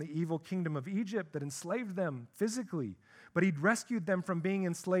only from the evil kingdom of Egypt that enslaved them physically, but he'd rescued them from being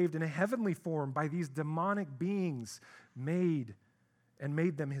enslaved in a heavenly form by these demonic beings made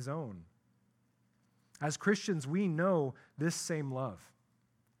them his own. As Christians, we know this same love.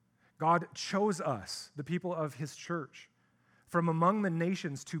 God chose us, the people of his church, from among the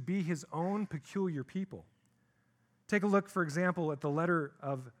nations to be his own peculiar people. Take a look, for example, at the letter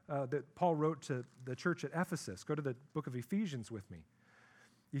that Paul wrote to the church at Ephesus. Go to the book of Ephesians with me.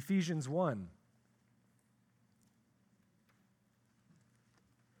 Ephesians 1.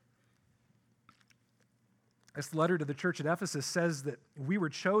 This letter to the church at Ephesus says that we were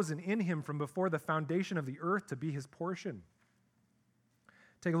chosen in him from before the foundation of the earth to be his portion.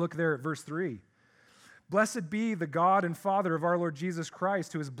 Take a look there at verse 3. Blessed be the God and Father of our Lord Jesus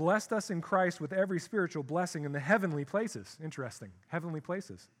Christ, who has blessed us in Christ with every spiritual blessing in the heavenly places. Interesting. Heavenly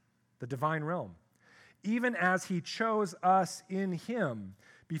places. The divine realm. Even as he chose us in him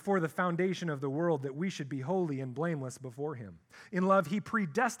before the foundation of the world, that we should be holy and blameless before him. In love, he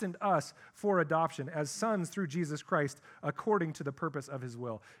predestined us for adoption as sons through Jesus Christ, according to the purpose of his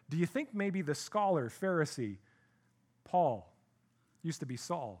will. Do you think maybe the scholar, Pharisee, Paul, used to be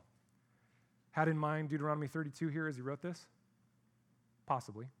Saul, had in mind Deuteronomy 32 here as he wrote this?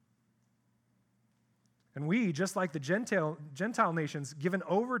 Possibly. And we, just like the Gentile nations given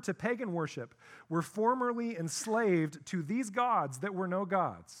over to pagan worship, were formerly enslaved to these gods that were no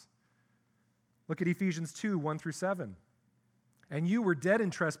gods. Look at Ephesians 2, 1 through 7. And you were dead in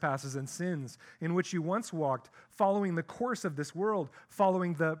trespasses and sins, in which you once walked, following the course of this world,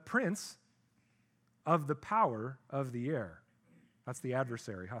 following the prince of the power of the air. That's the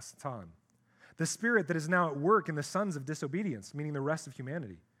adversary, Hasatan. The spirit that is now at work in the sons of disobedience, meaning the rest of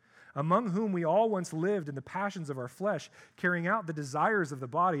humanity, among whom we all once lived in the passions of our flesh, carrying out the desires of the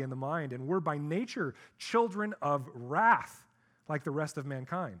body and the mind, and were by nature children of wrath, like the rest of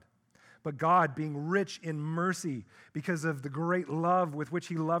mankind. But God, being rich in mercy, because of the great love with which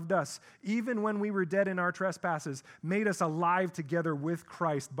he loved us, even when we were dead in our trespasses, made us alive together with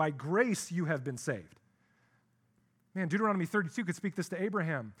Christ. By grace you have been saved. Man, Deuteronomy 32 could speak this to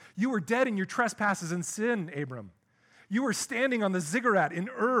Abraham. You were dead in your trespasses and sin, Abram. You were standing on the ziggurat in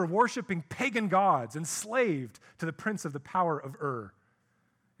Ur, worshiping pagan gods, enslaved to the prince of the power of Ur.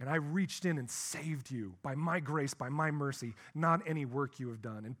 And I reached in and saved you by my grace, by my mercy, not any work you have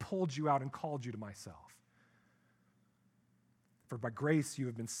done, and pulled you out and called you to myself. For by grace you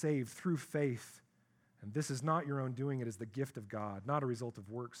have been saved through faith, and this is not your own doing, it is the gift of God, not a result of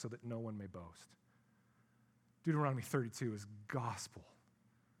works, so that no one may boast. Deuteronomy 32 is gospel.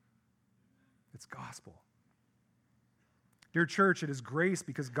 It's gospel. Dear church, it is grace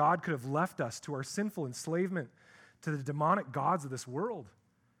because God could have left us to our sinful enslavement to the demonic gods of this world.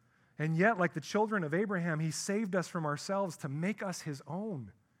 And yet, like the children of Abraham, he saved us from ourselves to make us his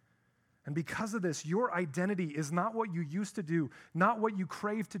own. And because of this, your identity is not what you used to do, not what you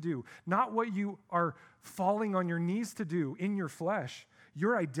crave to do, not what you are falling on your knees to do in your flesh.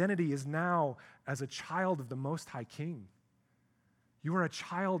 Your identity is now as a child of the Most High King. You are a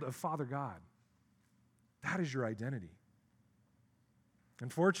child of Father God. That is your identity.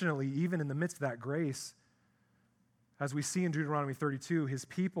 Unfortunately, even in the midst of that grace, as we see in Deuteronomy 32, his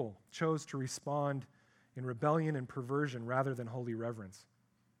people chose to respond in rebellion and perversion rather than holy reverence.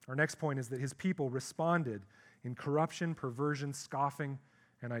 Our next point is that his people responded in corruption, perversion, scoffing,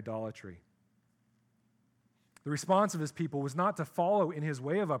 and idolatry. The response of his people was not to follow in his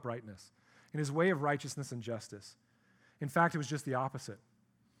way of uprightness, in his way of righteousness and justice. In fact, it was just the opposite.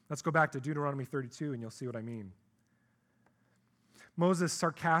 Let's go back to Deuteronomy 32 and you'll see what I mean. Moses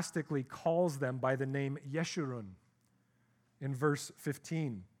sarcastically calls them by the name Yeshurun in verse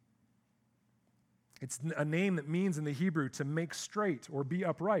 15. It's a name that means in the Hebrew to make straight or be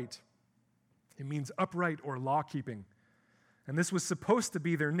upright. It means upright or law-keeping. And this was supposed to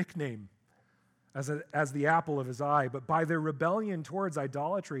be their nickname. as the apple of his eye, but by their rebellion towards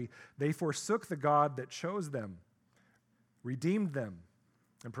idolatry, they forsook the God that chose them, redeemed them,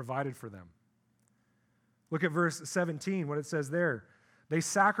 and provided for them. Look at verse 17, what it says there. They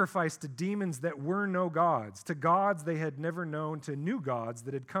sacrificed to demons that were no gods, to gods they had never known, to new gods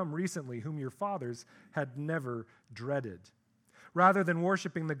that had come recently, whom your fathers had never dreaded. Rather than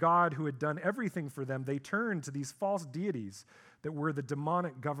worshiping the God who had done everything for them, they turned to these false deities that were the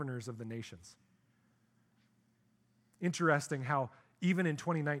demonic governors of the nations. Interesting how even in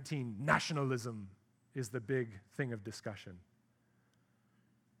 2019, nationalism is the big thing of discussion.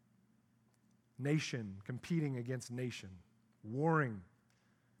 Nation competing against nation, warring,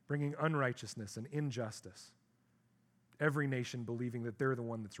 bringing unrighteousness and injustice. Every nation believing that they're the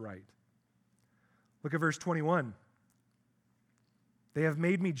one that's right. Look at verse 21. They have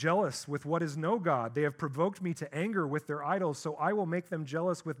made me jealous with what is no God. They have provoked me to anger with their idols, so I will make them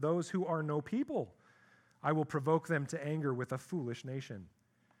jealous with those who are no people. I will provoke them to anger with a foolish nation.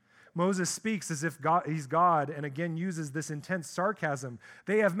 Moses speaks as if he's God and again uses this intense sarcasm.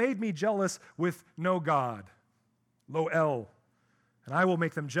 They have made me jealous with no God, lo el, and I will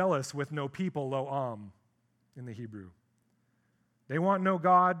make them jealous with no people, lo am, in the Hebrew. They want no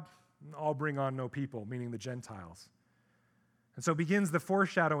God, I'll bring on no people, meaning the Gentiles. And so begins the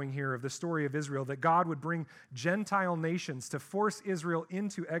foreshadowing here of the story of Israel, that God would bring Gentile nations to force Israel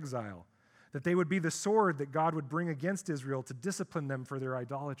into exile, that they would be the sword that God would bring against Israel to discipline them for their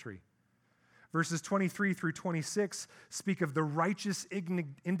idolatry. Verses 23 through 26 speak of the righteous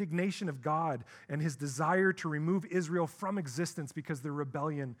indignation of God and his desire to remove Israel from existence because their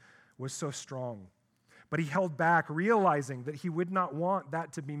rebellion was so strong. But he held back, realizing that he would not want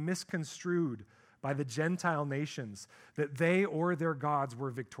that to be misconstrued by the Gentile nations, that they or their gods were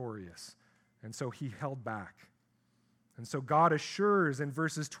victorious. And so he held back. And so God assures in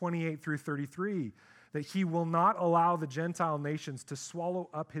verses 28 through 33 that he will not allow the Gentile nations to swallow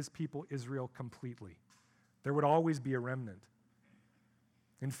up his people Israel completely. There would always be a remnant.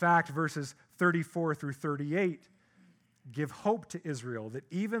 In fact, verses 34 through 38 give hope to Israel that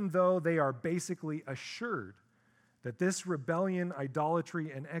even though they are basically assured that this rebellion,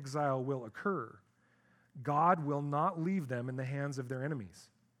 idolatry, and exile will occur, God will not leave them in the hands of their enemies.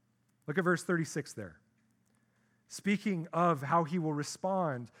 Look at verse 36 there. Speaking of how he will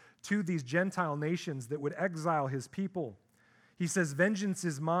respond to these Gentile nations that would exile his people, he says, "Vengeance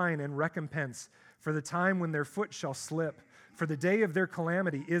is mine and recompense for the time when their foot shall slip. For the day of their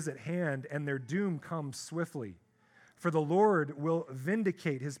calamity is at hand, and their doom comes swiftly. For the Lord will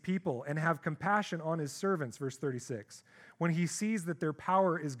vindicate his people and have compassion on his servants," verse 36, "when he sees that their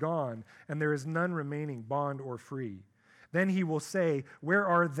power is gone and there is none remaining, bond or free. Then he will say, where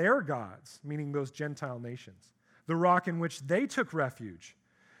are their gods?" meaning those Gentile nations, "the rock in which they took refuge?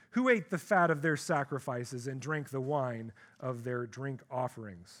 Who ate the fat of their sacrifices and drank the wine of their drink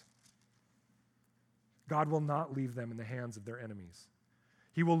offerings?" God will not leave them in the hands of their enemies.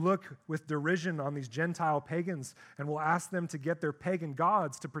 He will look with derision on these Gentile pagans and will ask them to get their pagan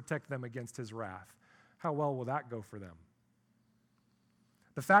gods to protect them against his wrath. How well will that go for them?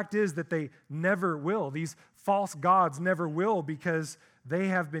 The fact is that they never will. These false gods never will, because they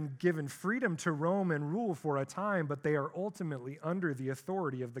have been given freedom to roam and rule for a time, but they are ultimately under the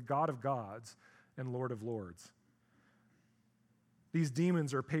authority of the God of gods and Lord of lords. These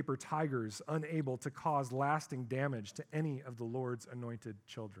demons are paper tigers, unable to cause lasting damage to any of the Lord's anointed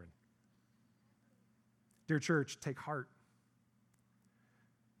children. Dear church, take heart.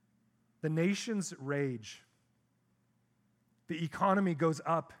 The nations rage. The economy goes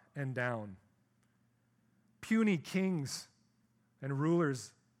up and down. Puny kings and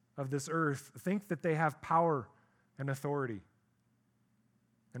rulers of this earth think that they have power and authority.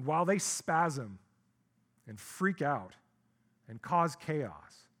 And while they spasm and freak out and cause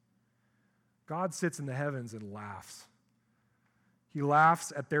chaos, God sits in the heavens and laughs. He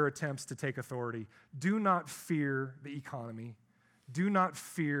laughs at their attempts to take authority. Do not fear the economy. Do not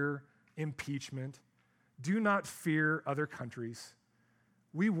fear impeachment. Do not fear other countries.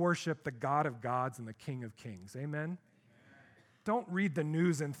 We worship the God of gods and the King of kings. Amen? Don't read the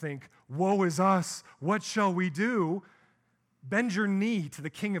news and think, woe is us, what shall we do? Bend your knee to the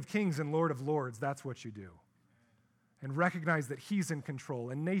King of kings and Lord of lords. That's what you do. And recognize that he's in control.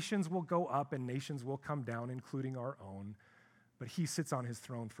 And nations will go up and nations will come down, including our own. But he sits on his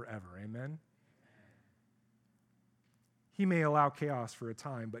throne forever. Amen? He may allow chaos for a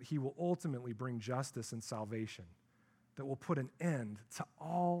time, but he will ultimately bring justice and salvation that will put an end to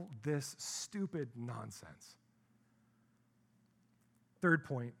all this stupid nonsense. Third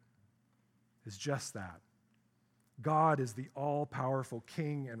point is just that. God is the all-powerful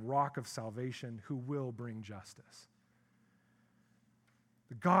King and rock of salvation who will bring justice.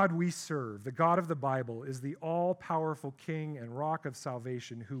 The God we serve, the God of the Bible, is the all-powerful King and rock of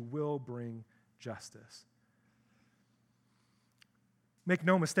salvation who will bring justice. Make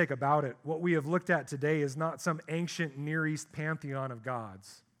no mistake about it, what we have looked at today is not some ancient Near East pantheon of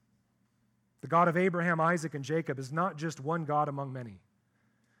gods. The God of Abraham, Isaac, and Jacob is not just one God among many.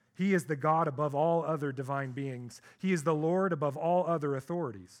 He is the God above all other divine beings. He is the Lord above all other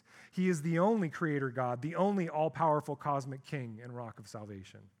authorities. He is the only creator God, the only all-powerful cosmic King and rock of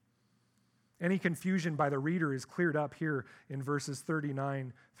salvation. Any confusion by the reader is cleared up here in verses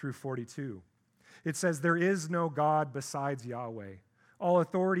 39 through 42. It says, "There is no God besides Yahweh. All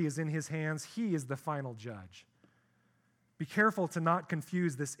authority is in his hands. He is the final judge." Be careful to not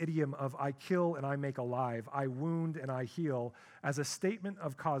confuse this idiom of "I kill and I make alive, I wound and I heal" as a statement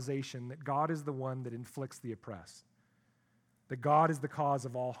of causation that God is the one that inflicts the oppressed, that God is the cause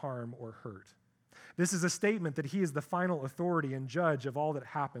of all harm or hurt. This is a statement that he is the final authority and judge of all that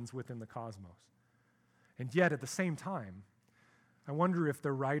happens within the cosmos. And yet, at the same time, I wonder if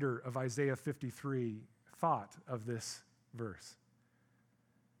the writer of Isaiah 53 thought of this verse.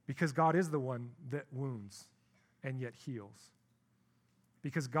 Because God is the one that wounds and yet heals.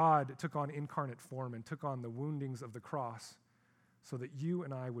 Because God took on incarnate form and took on the woundings of the cross so that you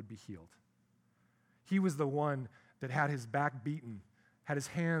and I would be healed. He was the one that had his back beaten, had his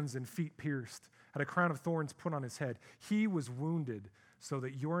hands and feet pierced, had a crown of thorns put on his head. He was wounded so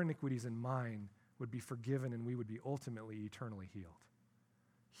that your iniquities and mine would be forgiven and we would be ultimately eternally healed.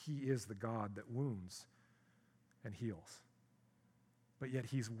 He is the God that wounds and heals. But yet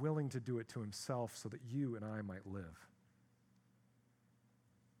he's willing to do it to himself so that you and I might live.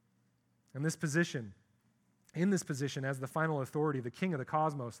 In this position as the final authority, the King of the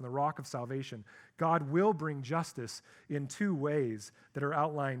cosmos and the rock of salvation, God will bring justice in two ways that are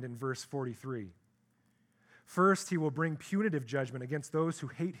outlined in verse 43. First, he will bring punitive judgment against those who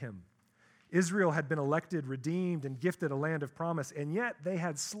hate him. Israel had been elected, redeemed, and gifted a land of promise, and yet they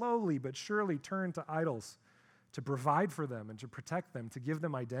had slowly but surely turned to idols to provide for them and to protect them, to give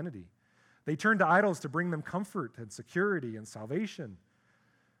them identity. They turned to idols to bring them comfort and security and salvation.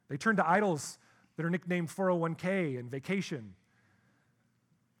 They turned to idols that are nicknamed 401k and vacation,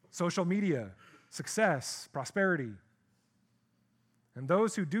 social media, success, prosperity. And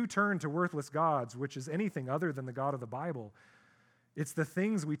those who do turn to worthless gods, which is anything other than the God of the Bible, it's the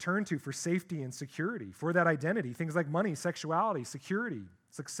things we turn to for safety and security, for that identity, things like money, sexuality, security,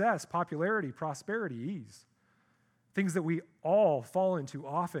 success, popularity, prosperity, ease. Things that we all fall into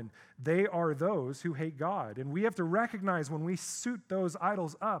often, they are those who hate God. And we have to recognize when we suit those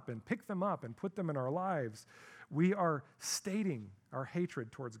idols up and pick them up and put them in our lives, we are stating our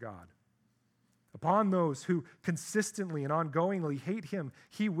hatred towards God. Upon those who consistently and ongoingly hate him,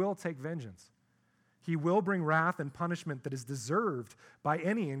 he will take vengeance. He will bring wrath and punishment that is deserved by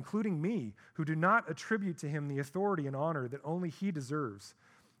any, including me, who do not attribute to him the authority and honor that only he deserves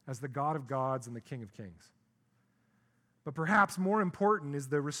as the God of gods and the King of kings. But perhaps more important is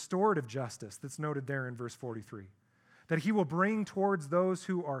the restorative justice that's noted there in verse 43, that he will bring towards those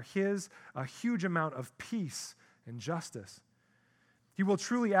who are his a huge amount of peace and justice. He will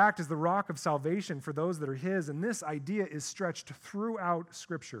truly act as the rock of salvation for those that are his, and this idea is stretched throughout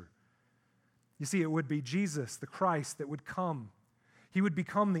Scripture. You see, it would be Jesus, the Christ, that would come. He would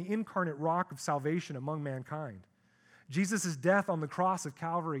become the incarnate rock of salvation among mankind. Jesus' death on the cross of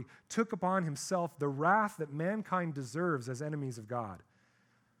Calvary took upon himself the wrath that mankind deserves as enemies of God.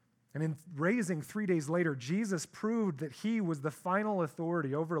 And in raising 3 days later, Jesus proved that he was the final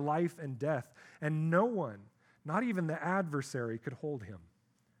authority over life and death, and no one, not even the adversary, could hold him.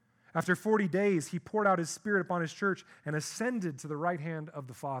 After 40 days, he poured out his Spirit upon his church and ascended to the right hand of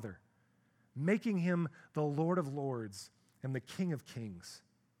the Father, making him the Lord of lords and the King of kings.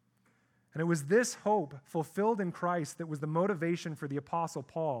 And it was this hope fulfilled in Christ that was the motivation for the Apostle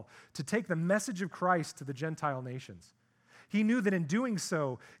Paul to take the message of Christ to the Gentile nations. He knew that in doing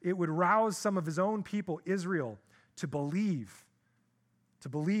so, it would rouse some of his own people, Israel, to believe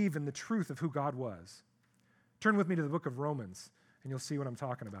in the truth of who God was. Turn with me to the book of Romans, and you'll see what I'm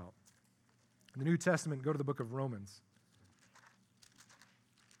talking about. In the New Testament, go to the book of Romans.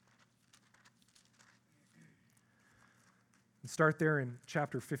 And start there in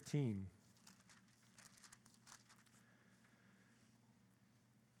chapter 15.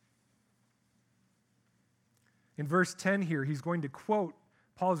 In verse 10 here,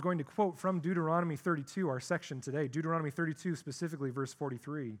 Paul is going to quote from Deuteronomy 32, our section today, Deuteronomy 32, specifically verse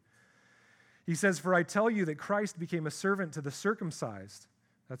 43. He says, "For I tell you that Christ became a servant to the circumcised,"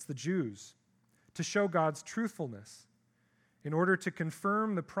 that's the Jews, to show God's truthfulness, in order to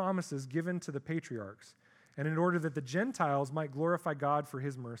confirm the promises given to the patriarchs, and in order that the Gentiles might glorify God for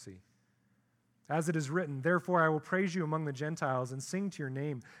his mercy. As it is written, therefore I will praise you among the Gentiles and sing to your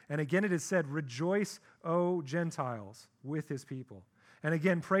name. And again it is said, rejoice, O Gentiles, with his people. And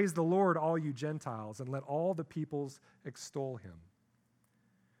again, praise the Lord, all you Gentiles, and let all the peoples extol him.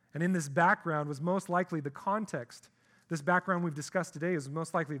 And in this background was most likely the context. This background we've discussed today is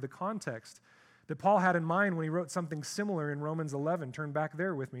most likely the context that Paul had in mind when he wrote something similar in Romans 11. Turn back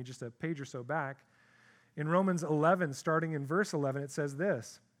there with me, just a page or so back. In Romans 11, starting in verse 11, it says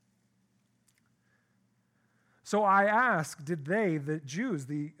this. So I ask, did they, the Jews,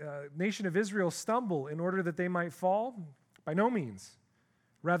 the nation of Israel, stumble in order that they might fall? By no means.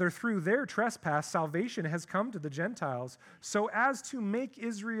 Rather, through their trespass, salvation has come to the Gentiles, so as to make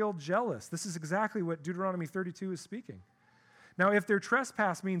Israel jealous. This is exactly what Deuteronomy 32 is speaking. Now, if their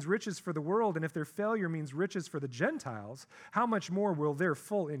trespass means riches for the world, and if their failure means riches for the Gentiles, how much more will their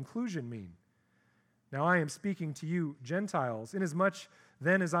full inclusion mean? Now I am speaking to you, Gentiles, inasmuch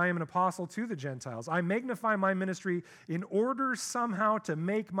then as I am an apostle to the Gentiles. I magnify my ministry in order somehow to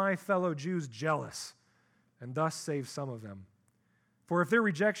make my fellow Jews jealous, and thus save some of them. For if their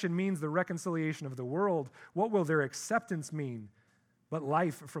rejection means the reconciliation of the world, what will their acceptance mean but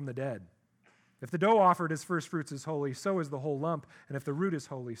life from the dead? If the dough offered as first fruits is holy, so is the whole lump, and if the root is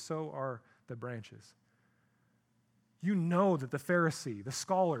holy, so are the branches. You know that the Pharisee, the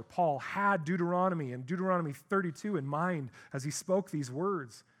scholar, Paul, had Deuteronomy and Deuteronomy 32 in mind as he spoke these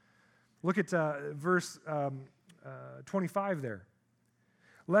words. Look at verse 25 there.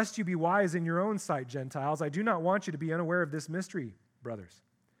 Lest you be wise in your own sight, Gentiles, I do not want you to be unaware of this mystery, brothers.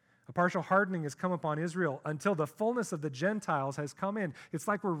 A partial hardening has come upon Israel until the fullness of the Gentiles has come in. It's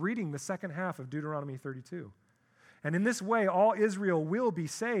like we're reading the second half of Deuteronomy 32. And in this way, all Israel will be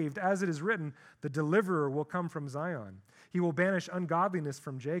saved. As it is written, the deliverer will come from Zion. He will banish ungodliness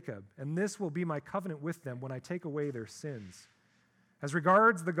from Jacob, and this will be my covenant with them when I take away their sins. As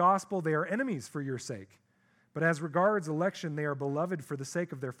regards the gospel, they are enemies for your sake. But as regards election, they are beloved for the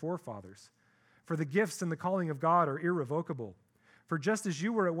sake of their forefathers. For the gifts and the calling of God are irrevocable. For just as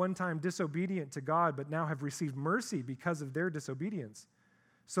you were at one time disobedient to God, but now have received mercy because of their disobedience,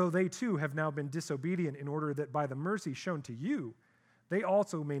 so they too have now been disobedient in order that by the mercy shown to you, they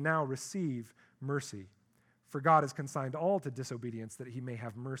also may now receive mercy. For God has consigned all to disobedience that he may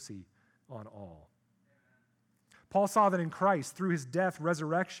have mercy on all. Paul saw that in Christ, through his death,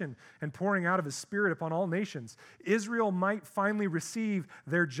 resurrection, and pouring out of his Spirit upon all nations, Israel might finally receive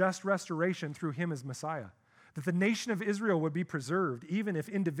their just restoration through him as Messiah. That the nation of Israel would be preserved, even if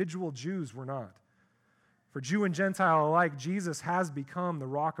individual Jews were not. For Jew and Gentile alike, Jesus has become the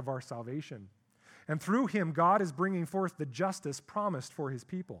rock of our salvation. And through him, God is bringing forth the justice promised for his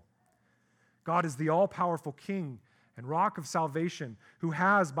people. God is the all-powerful King and rock of salvation, who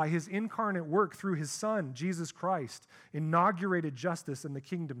has, by his incarnate work through his Son, Jesus Christ, inaugurated justice in the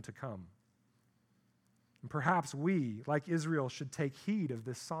kingdom to come. And perhaps we, like Israel, should take heed of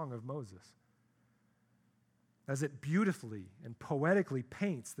this song of Moses, as it beautifully and poetically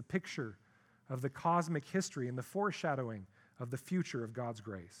paints the picture of the cosmic history and the foreshadowing of the future of God's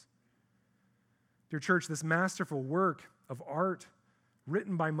grace. Dear church, this masterful work of art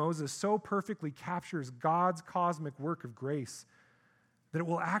written by Moses so perfectly captures God's cosmic work of grace that it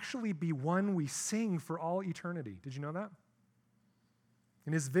will actually be one we sing for all eternity. Did you know that?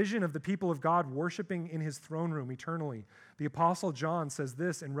 In his vision of the people of God worshiping in his throne room eternally, the Apostle John says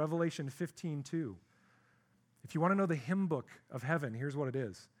this in Revelation 15:2. If you want to know the hymn book of heaven, here's what it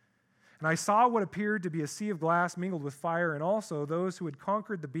is. And I saw what appeared to be a sea of glass mingled with fire, and also those who had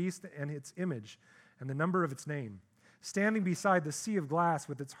conquered the beast and its image and the number of its name, standing beside the sea of glass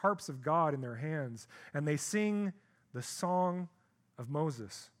with its harps of God in their hands, and they sing the song of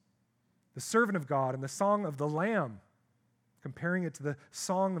Moses, the servant of God, and the song of the Lamb, comparing it to the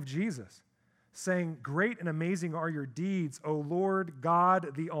song of Jesus, saying, Great and amazing are your deeds, O Lord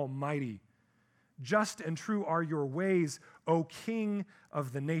God the Almighty. Just and true are your ways, O King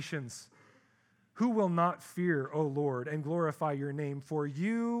of the nations. Who will not fear, O Lord, and glorify your name? For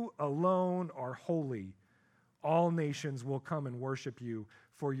you alone are holy. All nations will come and worship you,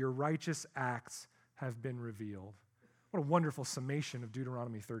 for your righteous acts have been revealed. What a wonderful summation of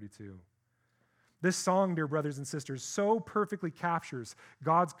Deuteronomy 32. This song, dear brothers and sisters, so perfectly captures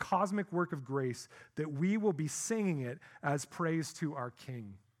God's cosmic work of grace that we will be singing it as praise to our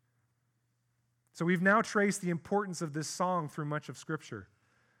King. So we've now traced the importance of this song through much of Scripture.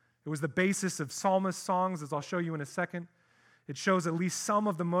 It was the basis of psalmist songs, as I'll show you in a second. It shows at least some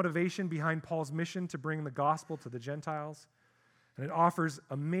of the motivation behind Paul's mission to bring the gospel to the Gentiles. And it offers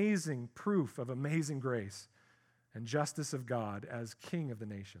amazing proof of amazing grace and justice of God as King of the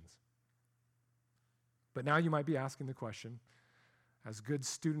nations. But now you might be asking the question, as good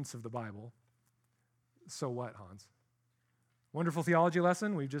students of the Bible, so what, Hans? Wonderful theology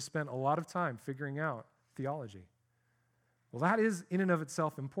lesson. We've just spent a lot of time figuring out theology. Well, that is in and of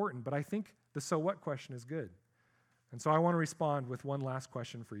itself important, but I think the so what question is good. And so I want to respond with one last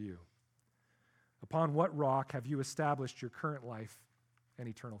question for you. Upon what rock have you established your current life and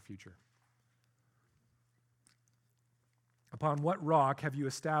eternal future? Upon what rock have you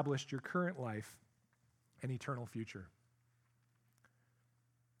established your current life and eternal future?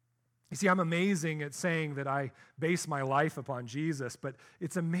 You see, I'm amazing at saying that I base my life upon Jesus, but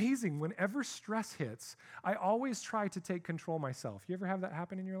it's amazing whenever stress hits, I always try to take control myself. You ever have that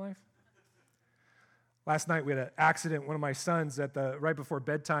happen in your life? Last night we had an accident. One of my sons, right before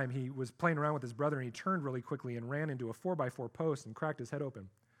bedtime, he was playing around with his brother and he turned really quickly and ran into a 4x4 post and cracked his head open.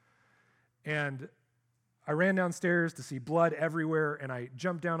 And I ran downstairs to see blood everywhere, and I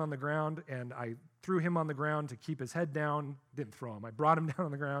jumped down on the ground and I threw him on the ground to keep his head down. Didn't throw him. I brought him down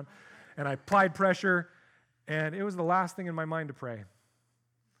on the ground and I applied pressure, and it was the last thing in my mind to pray.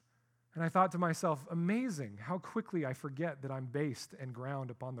 And I thought to myself, amazing how quickly I forget that I'm based and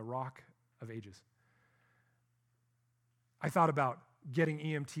ground upon the rock of ages. I thought about getting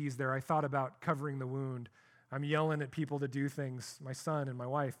EMTs there. I thought about covering the wound. I'm yelling at people to do things, my son and my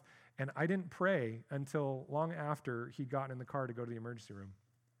wife, and I didn't pray until long after he'd gotten in the car to go to the emergency room.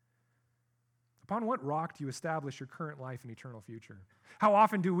 Upon what rock do you establish your current life and eternal future? How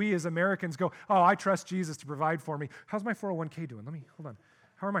often do we as Americans go, oh, I trust Jesus to provide for me. How's my 401k doing? Hold on.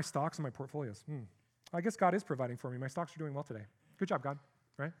 How are my stocks and my portfolios? I guess God is providing for me. My stocks are doing well today. Good job, God,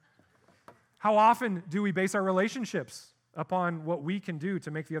 right? How often do we base our relationships upon what we can do to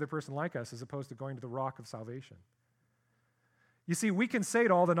make the other person like us as opposed to going to the rock of salvation? You see, we can say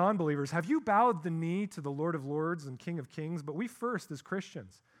to all the non-believers, have you bowed the knee to the Lord of Lords and King of Kings? But we first, as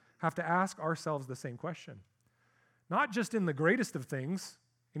Christians, have to ask ourselves the same question. Not just in the greatest of things,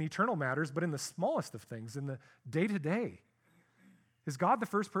 in eternal matters, but in the smallest of things, in the day-to-day. Is God the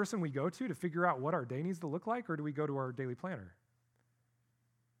first person we go to figure out what our day needs to look like, or do we go to our daily planner?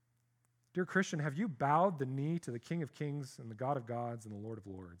 Dear Christian, have you bowed the knee to the King of Kings and the God of gods and the Lord of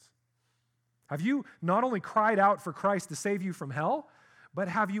lords? Have you not only cried out for Christ to save you from hell, but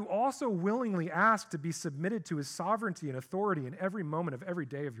have you also willingly asked to be submitted to his sovereignty and authority in every moment of every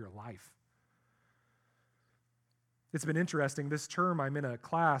day of your life? It's been interesting. This term I'm in a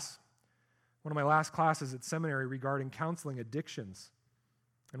class, one of my last classes at seminary regarding counseling addictions.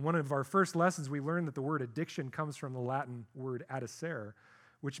 And one of our first lessons, we learned that the word addiction comes from the Latin word addicere,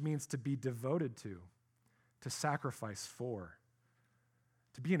 which means to be devoted to sacrifice for.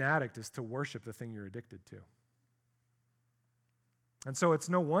 To be an addict is to worship the thing you're addicted to. And so it's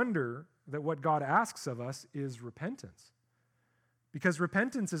no wonder that what God asks of us is repentance. Because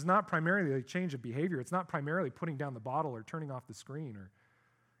repentance is not primarily a change of behavior. It's not primarily putting down the bottle or turning off the screen or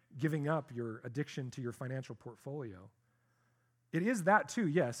giving up your addiction to your financial portfolio. It is that too,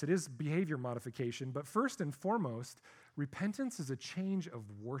 yes. It is behavior modification. But first and foremost, repentance is a change of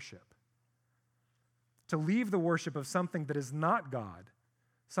worship. To leave the worship of something that is not God,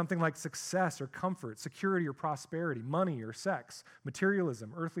 something like success or comfort, security or prosperity, money or sex,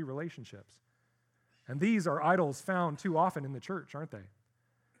 materialism, earthly relationships. And these are idols found too often in the church, aren't they?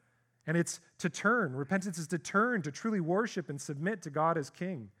 And it's to turn. Repentance is to turn, to truly worship and submit to God as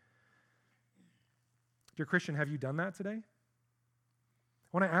King. Dear Christian, have you done that today?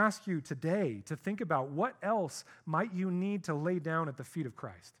 I want to ask you today to think about what else might you need to lay down at the feet of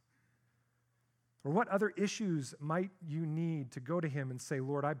Christ? Or what other issues might you need to go to him and say,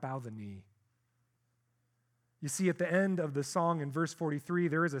 Lord, I bow the knee? You see, at the end of the song in verse 43,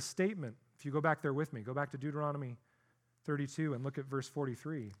 there is a statement. If you go back there with me, go back to Deuteronomy 32 and look at verse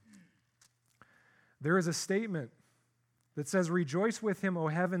 43. There is a statement that says, rejoice with him, O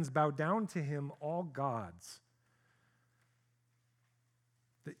heavens, bow down to him, all gods.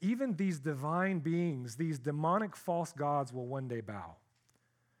 That even these divine beings, these demonic false gods will one day bow.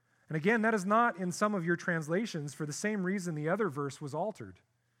 And again, that is not in some of your translations for the same reason the other verse was altered.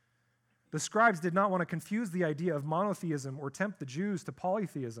 The scribes did not want to confuse the idea of monotheism or tempt the Jews to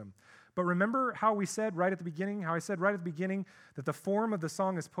polytheism. But remember how I said right at the beginning that the form of the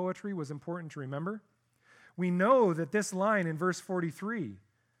song as poetry was important to remember? We know that this line in verse 43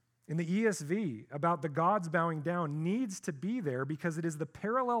 in the ESV about the gods bowing down needs to be there because it is the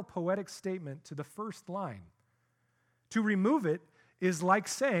parallel poetic statement to the first line. To remove it is like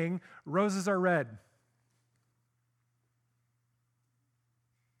saying, roses are red.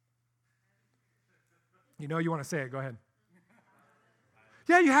 You know you want to say it, go ahead.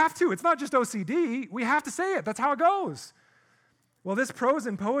 Yeah, you have to. It's not just OCD. We have to say it. That's how it goes. Well, this prose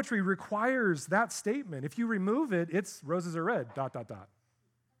and poetry requires that statement. If you remove it, it's roses are red, ...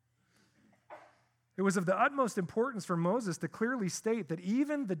 It was of the utmost importance for Moses to clearly state that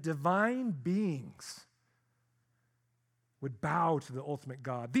even the divine beings would bow to the ultimate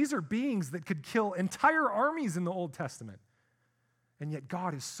God. These are beings that could kill entire armies in the Old Testament. And yet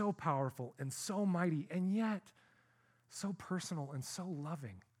God is so powerful and so mighty and yet so personal and so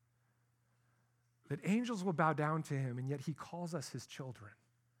loving that angels will bow down to him, and yet he calls us his children.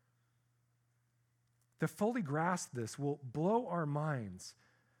 To fully grasp this will blow our minds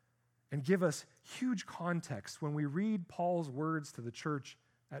and give us huge context when we read Paul's words to the church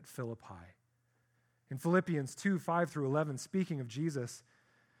at Philippi. In Philippians 2, 5 through 11, speaking of Jesus,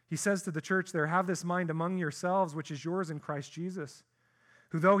 he says to the church there, "Have this mind among yourselves, which is yours in Christ Jesus,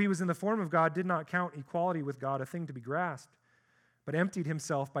 who though he was in the form of God, did not count equality with God a thing to be grasped, but emptied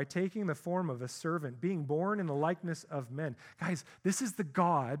himself by taking the form of a servant, being born in the likeness of men." Guys, this is the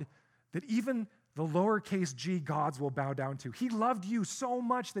God that even the lowercase g gods will bow down to. He loved you so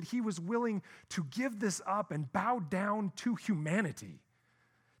much that he was willing to give this up and bow down to humanity,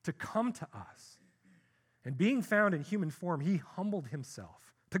 to come to us. And being found in human form, he humbled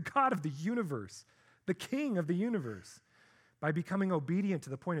himself, the God of the universe, the King of the universe, by becoming obedient to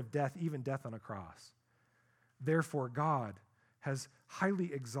the point of death, even death on a cross. Therefore, God has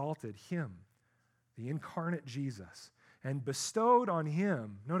highly exalted him, the incarnate Jesus, and bestowed on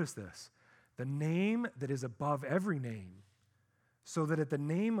him, notice this, the name that is above every name, so that at the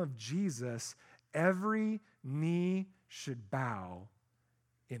name of Jesus, every knee should bow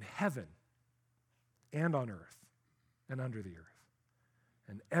in heaven and on earth and under the earth,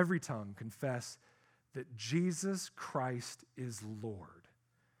 and every tongue confess that Jesus Christ is Lord,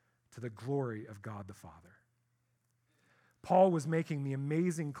 to the glory of God the Father. Paul was making the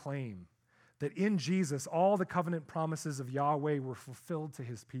amazing claim that in Jesus, all the covenant promises of Yahweh were fulfilled to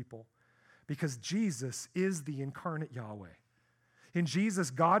his people, because Jesus is the incarnate Yahweh. In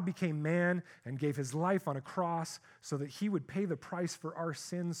Jesus, God became man and gave his life on a cross so that he would pay the price for our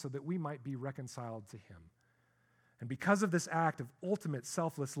sins so that we might be reconciled to him. And because of this act of ultimate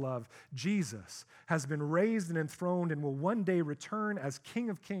selfless love, Jesus has been raised and enthroned and will one day return as King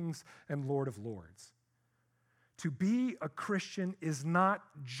of Kings and Lord of Lords. To be a Christian is not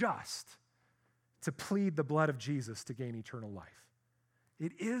just to plead the blood of Jesus to gain eternal life.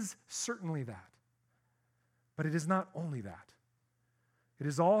 It is certainly that, but it is not only that. It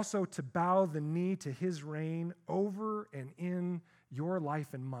is also to bow the knee to his reign over and in your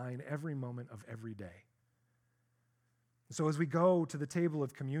life and mine every moment of every day. So as we go to the table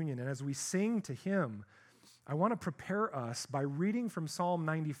of communion and as we sing to him, I want to prepare us by reading from Psalm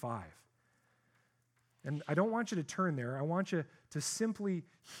 95. And I don't want you to turn there. I want you to simply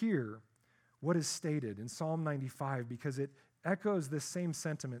hear what is stated in Psalm 95 because it echoes this same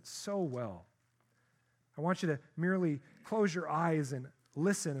sentiment so well. I want you to merely close your eyes and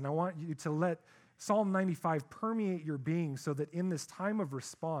listen, and I want you to let Psalm 95 permeate your being so that in this time of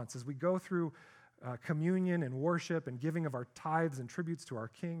response, as we go through communion and worship and giving of our tithes and tributes to our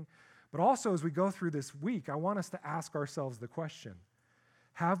King, but also as we go through this week, I want us to ask ourselves the question,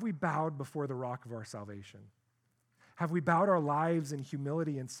 have we bowed before the rock of our salvation? Have we bowed our lives in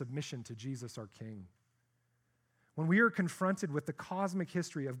humility and submission to Jesus our King? When we are confronted with the cosmic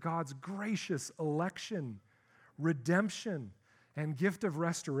history of God's gracious election, redemption, and gift of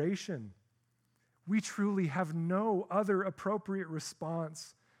restoration, we truly have no other appropriate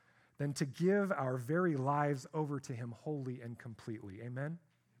response than to give our very lives over to him wholly and completely. Amen?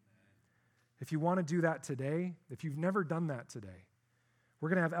 If you want to do that today, if you've never done that today, we're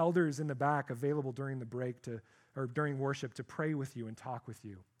going to have elders in the back available during the break or during worship to pray with you and talk with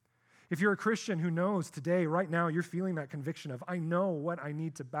you. If you're a Christian who knows today, right now, you're feeling that conviction of, I know what I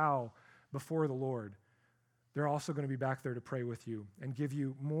need to bow before the Lord, they're also going to be back there to pray with you and give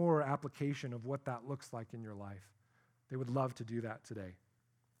you more application of what that looks like in your life. They would love to do that today.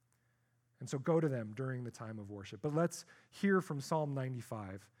 And so go to them during the time of worship. But let's hear from Psalm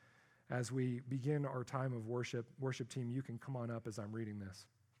 95 as we begin our time of worship. Worship team, you can come on up as I'm reading this.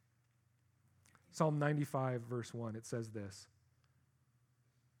 Psalm 95, verse 1, it says this.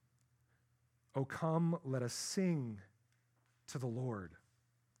 O come, let us sing to the Lord.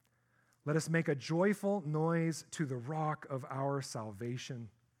 Let us make a joyful noise to the rock of our salvation.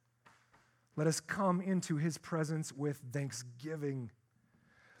 Let us come into his presence with thanksgiving.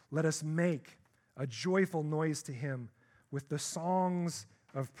 Let us make a joyful noise to him with the songs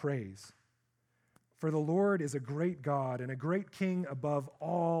of praise. For the Lord is a great God and a great King above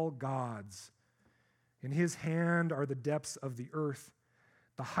all gods. In his hand are the depths of the earth,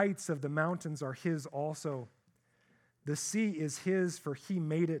 The heights of the mountains are his also. The sea is his, for he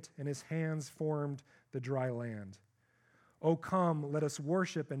made it, and his hands formed the dry land. O come, let us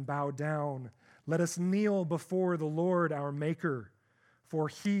worship and bow down. Let us kneel before the Lord our Maker, for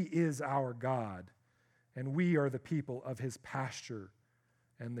he is our God, and we are the people of his pasture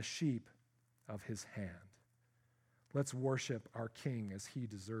and the sheep of his hand. Let's worship our King as he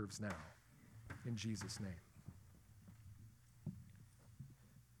deserves now. In Jesus' name.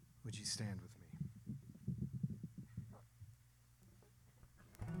 Would you stand with me?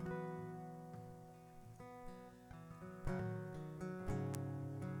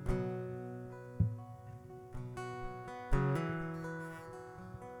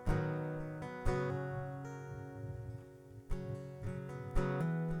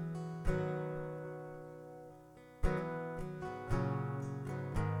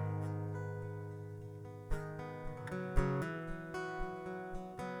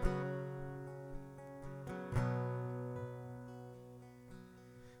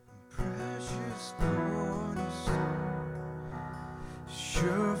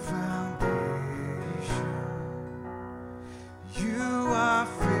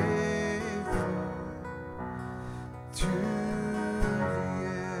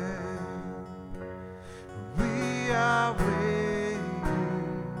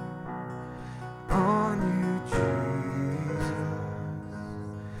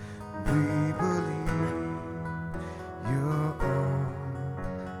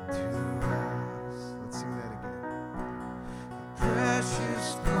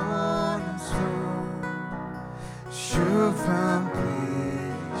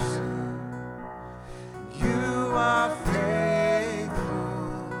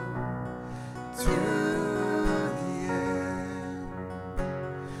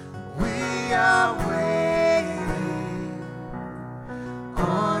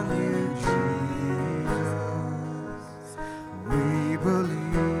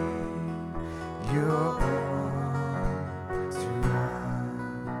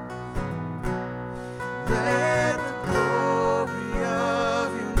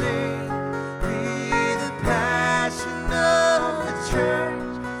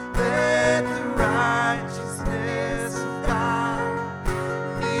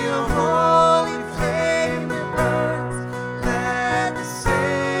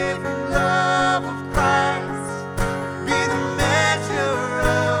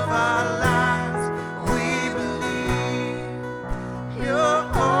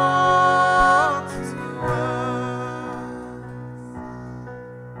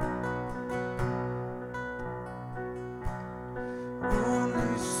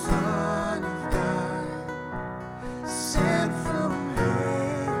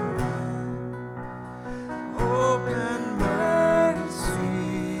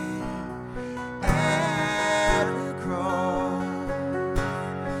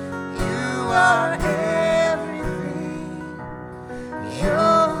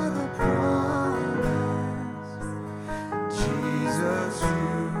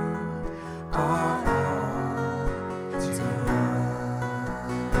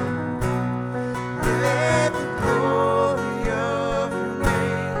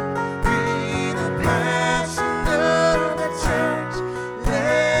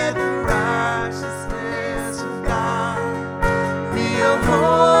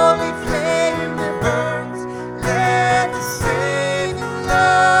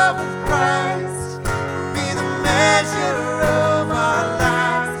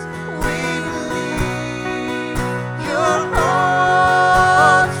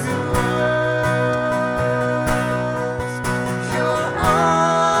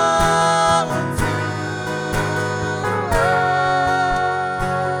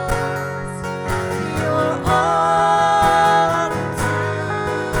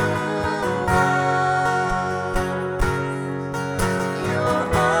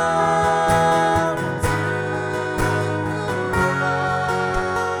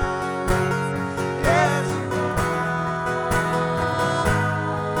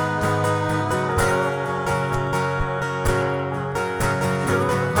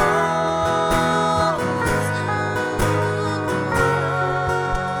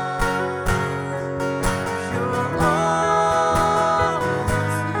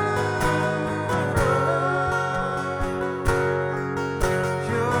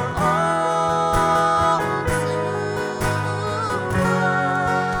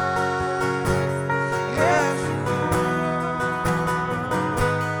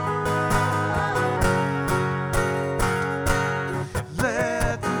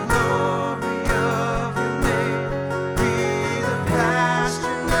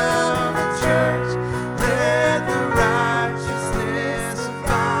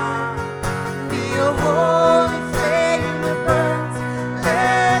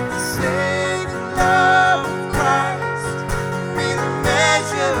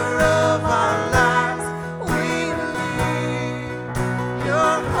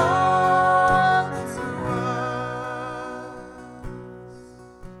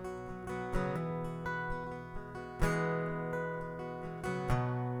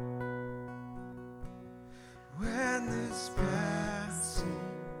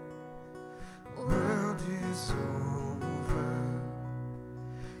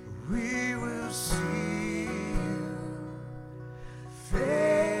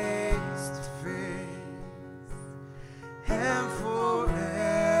 face to face, and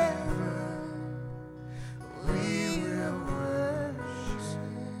forever we will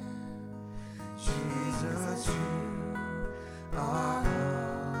worship. Jesus, you are all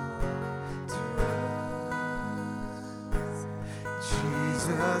to us.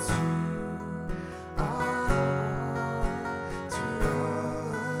 Jesus, you are all to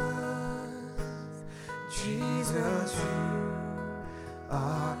us. Jesus, you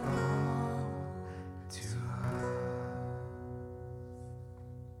are all to us.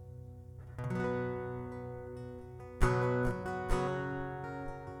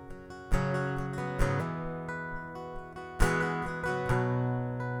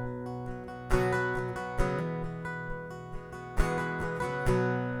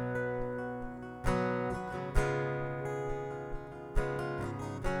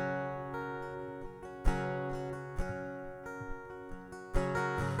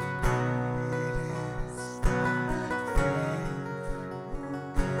 Great is thy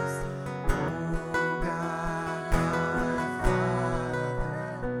faithfulness, O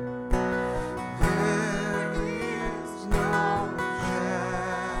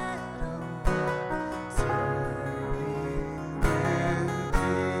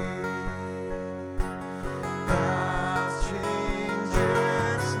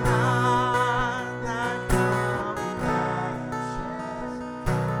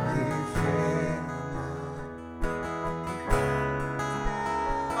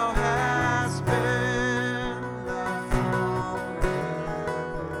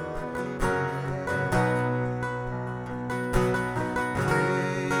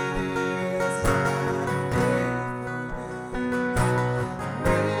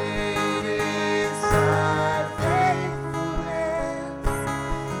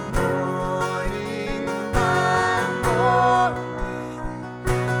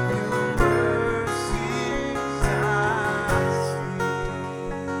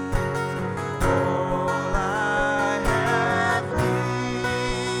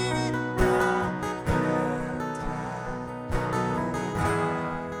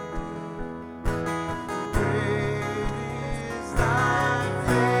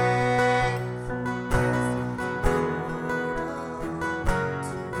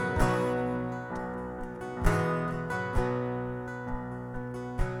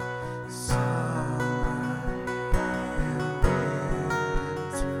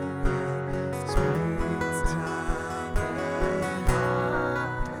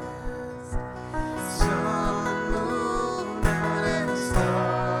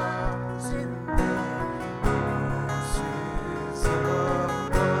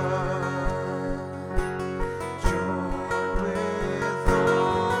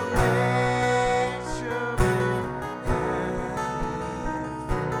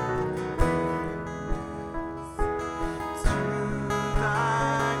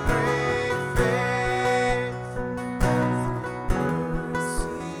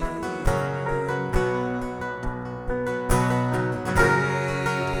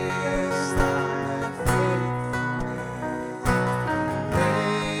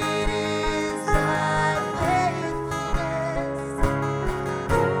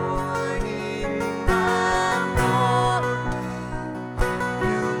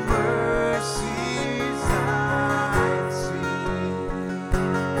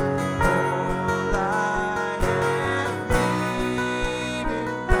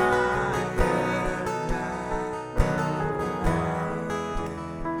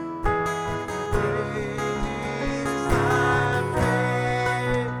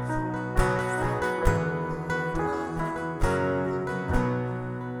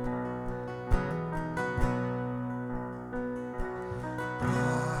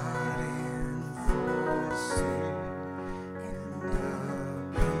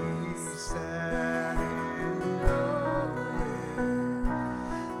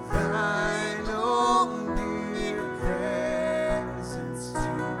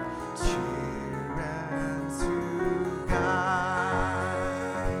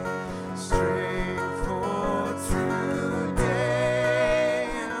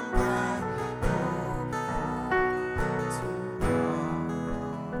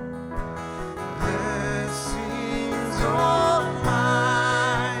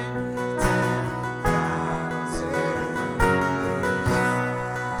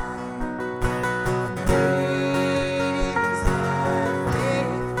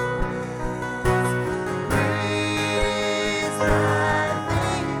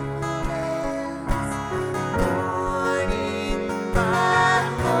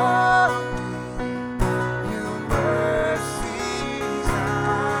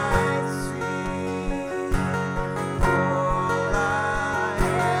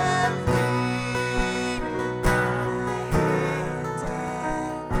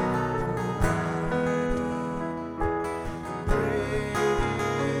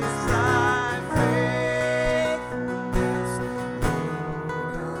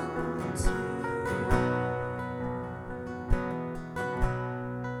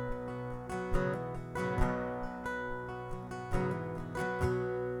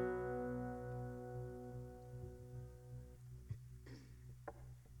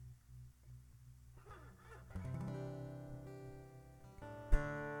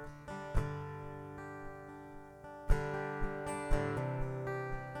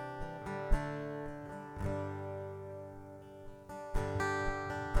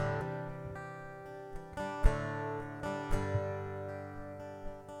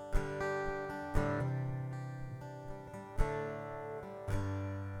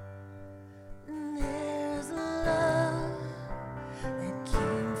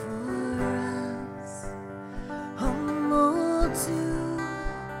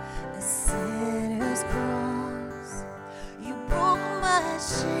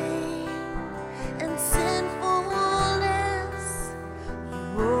shame and sinfulness, you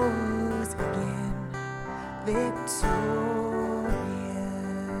rose again, victorious.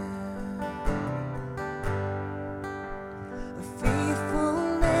 A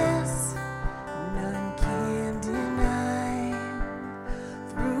faithfulness none can deny.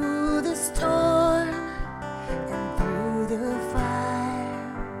 Through the storm and through the fire,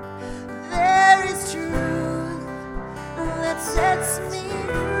 there is truth that sets me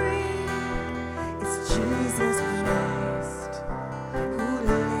free. It's Jesus Christ who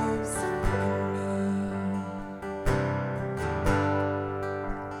lives in me.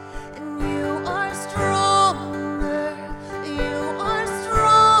 And you are stronger, you are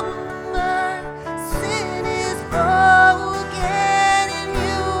stronger. Sin is broken and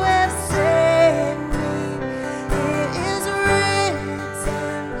you have saved me. It is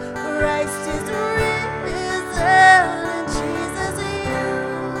written, Christ is risen, and Jesus, you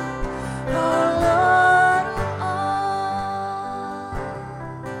are Lord of all.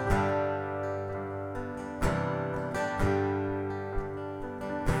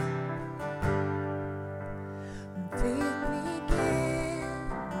 Faith beginning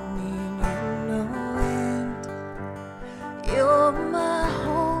in no end. You're my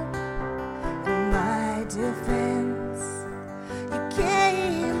hope and my defense. You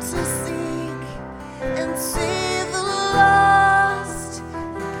came to seek and save the lost.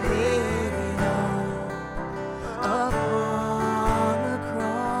 You paid it all upon the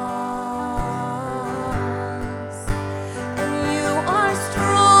cross. And you are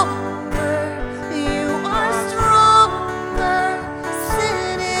stronger, you are stronger.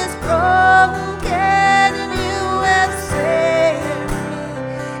 Sin is broken and you have saved me.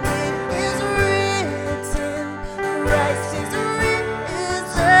 It is written, Christ is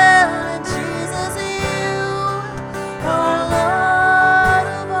risen, and Jesus, you are Lord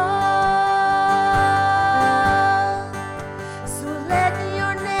of all. So let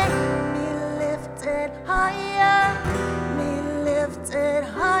your name be lifted higher, be lifted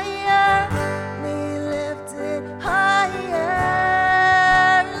higher, be lifted higher.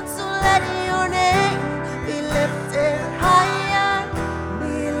 So let your name be lifted higher,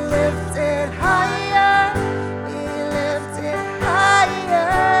 be lifted higher, be lifted higher.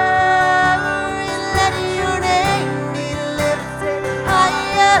 Let your name be lifted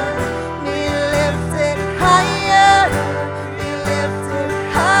higher, be lifted higher, be lifted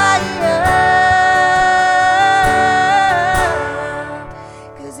higher.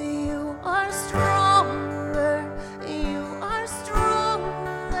 'Cause you are stronger, you are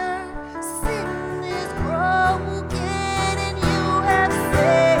stronger. Sin is broken and you have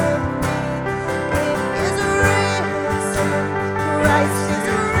saved me. It is written, Christ is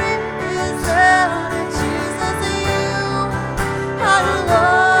risen, and Jesus, you are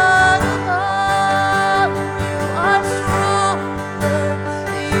Lord of all. You are stronger,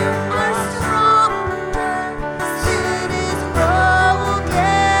 you are stronger. Sin is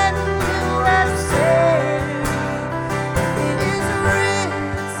broken, you have saved me. It is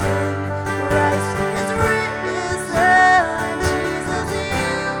written, Christ is risen, and Jesus,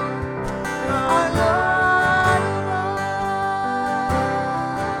 you are Lord of all.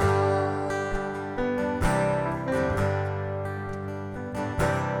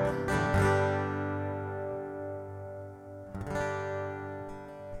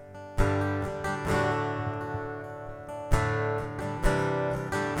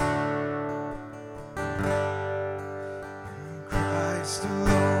 Christ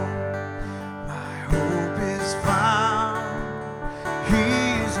alone, my hope is found.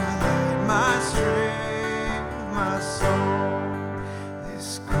 He's my light, my strength, my soul. This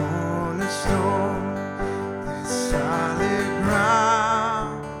cornerstone, this solid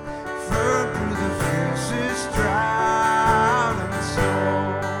ground, firm through the fiercest drought and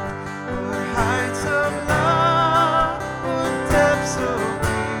storm. What heights of love, what depths of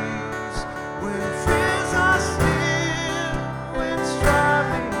peace, when fears are still, when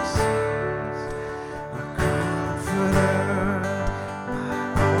striving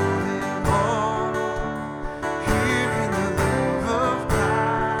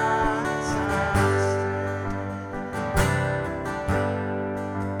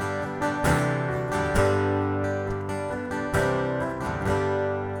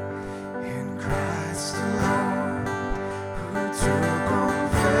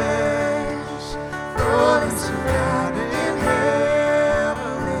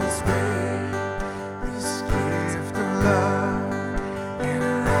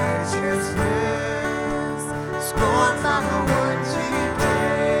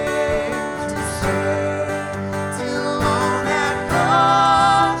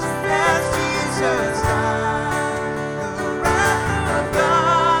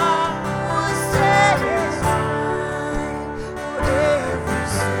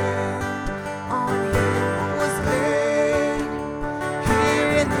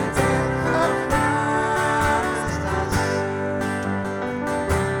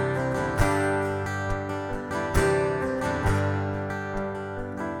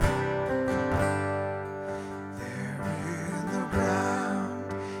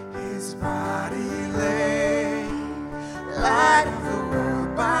mighty lake, light of the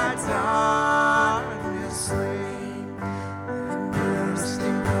world by darkness slain, and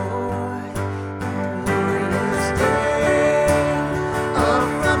bursting forth in glorious day. Up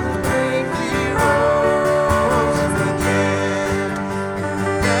from the grave he rose again,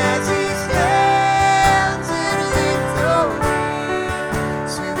 and as he stands in victory,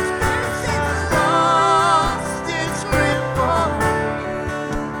 since death has lost its grip on me,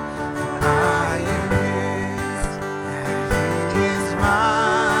 for I am his, and he is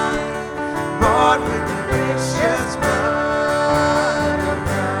mine, bought with the precious blood of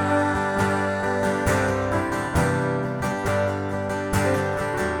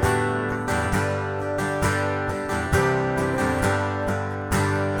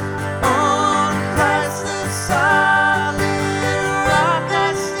On Christ the solid rock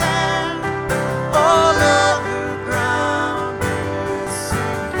I stand, all other ground is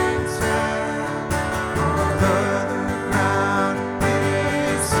sinking sand. All other ground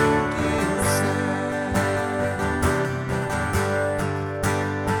is sinking sand.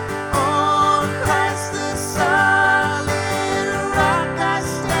 On Christ the solid rock I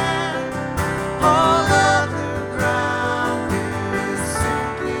stand, all other ground is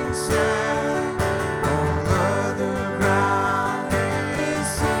sinking sand. All other ground is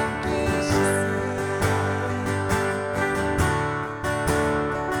sinking sand.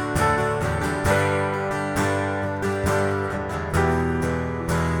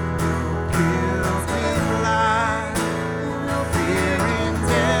 Guilt in life, no fear in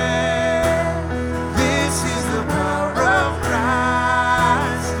death. This is the power of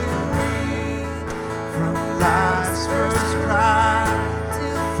Christ in me. From life's first cry to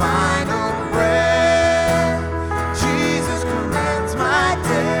final breath, Jesus commands my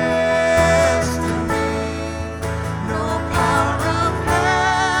destiny. No power of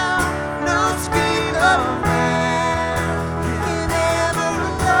hell, no speed of man can ever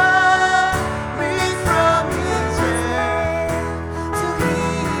love me from his hand till he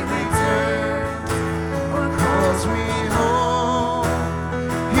returns or calls me home.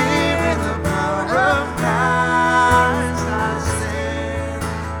 Here in the power of Christ I stand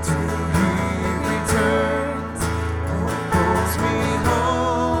till he returns or calls me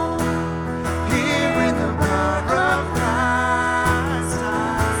home. Here in the power of Christ I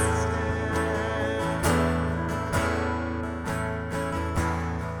stand.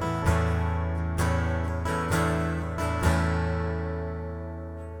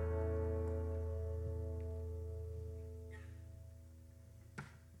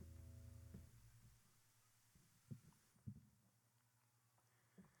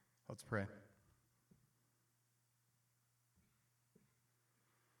 Let's pray.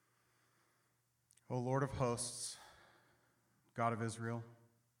 O Lord of hosts, God of Israel,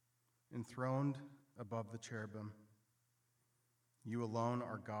 enthroned above the cherubim, you alone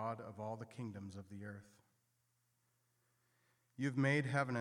are God of all the kingdoms of the earth. You have made heaven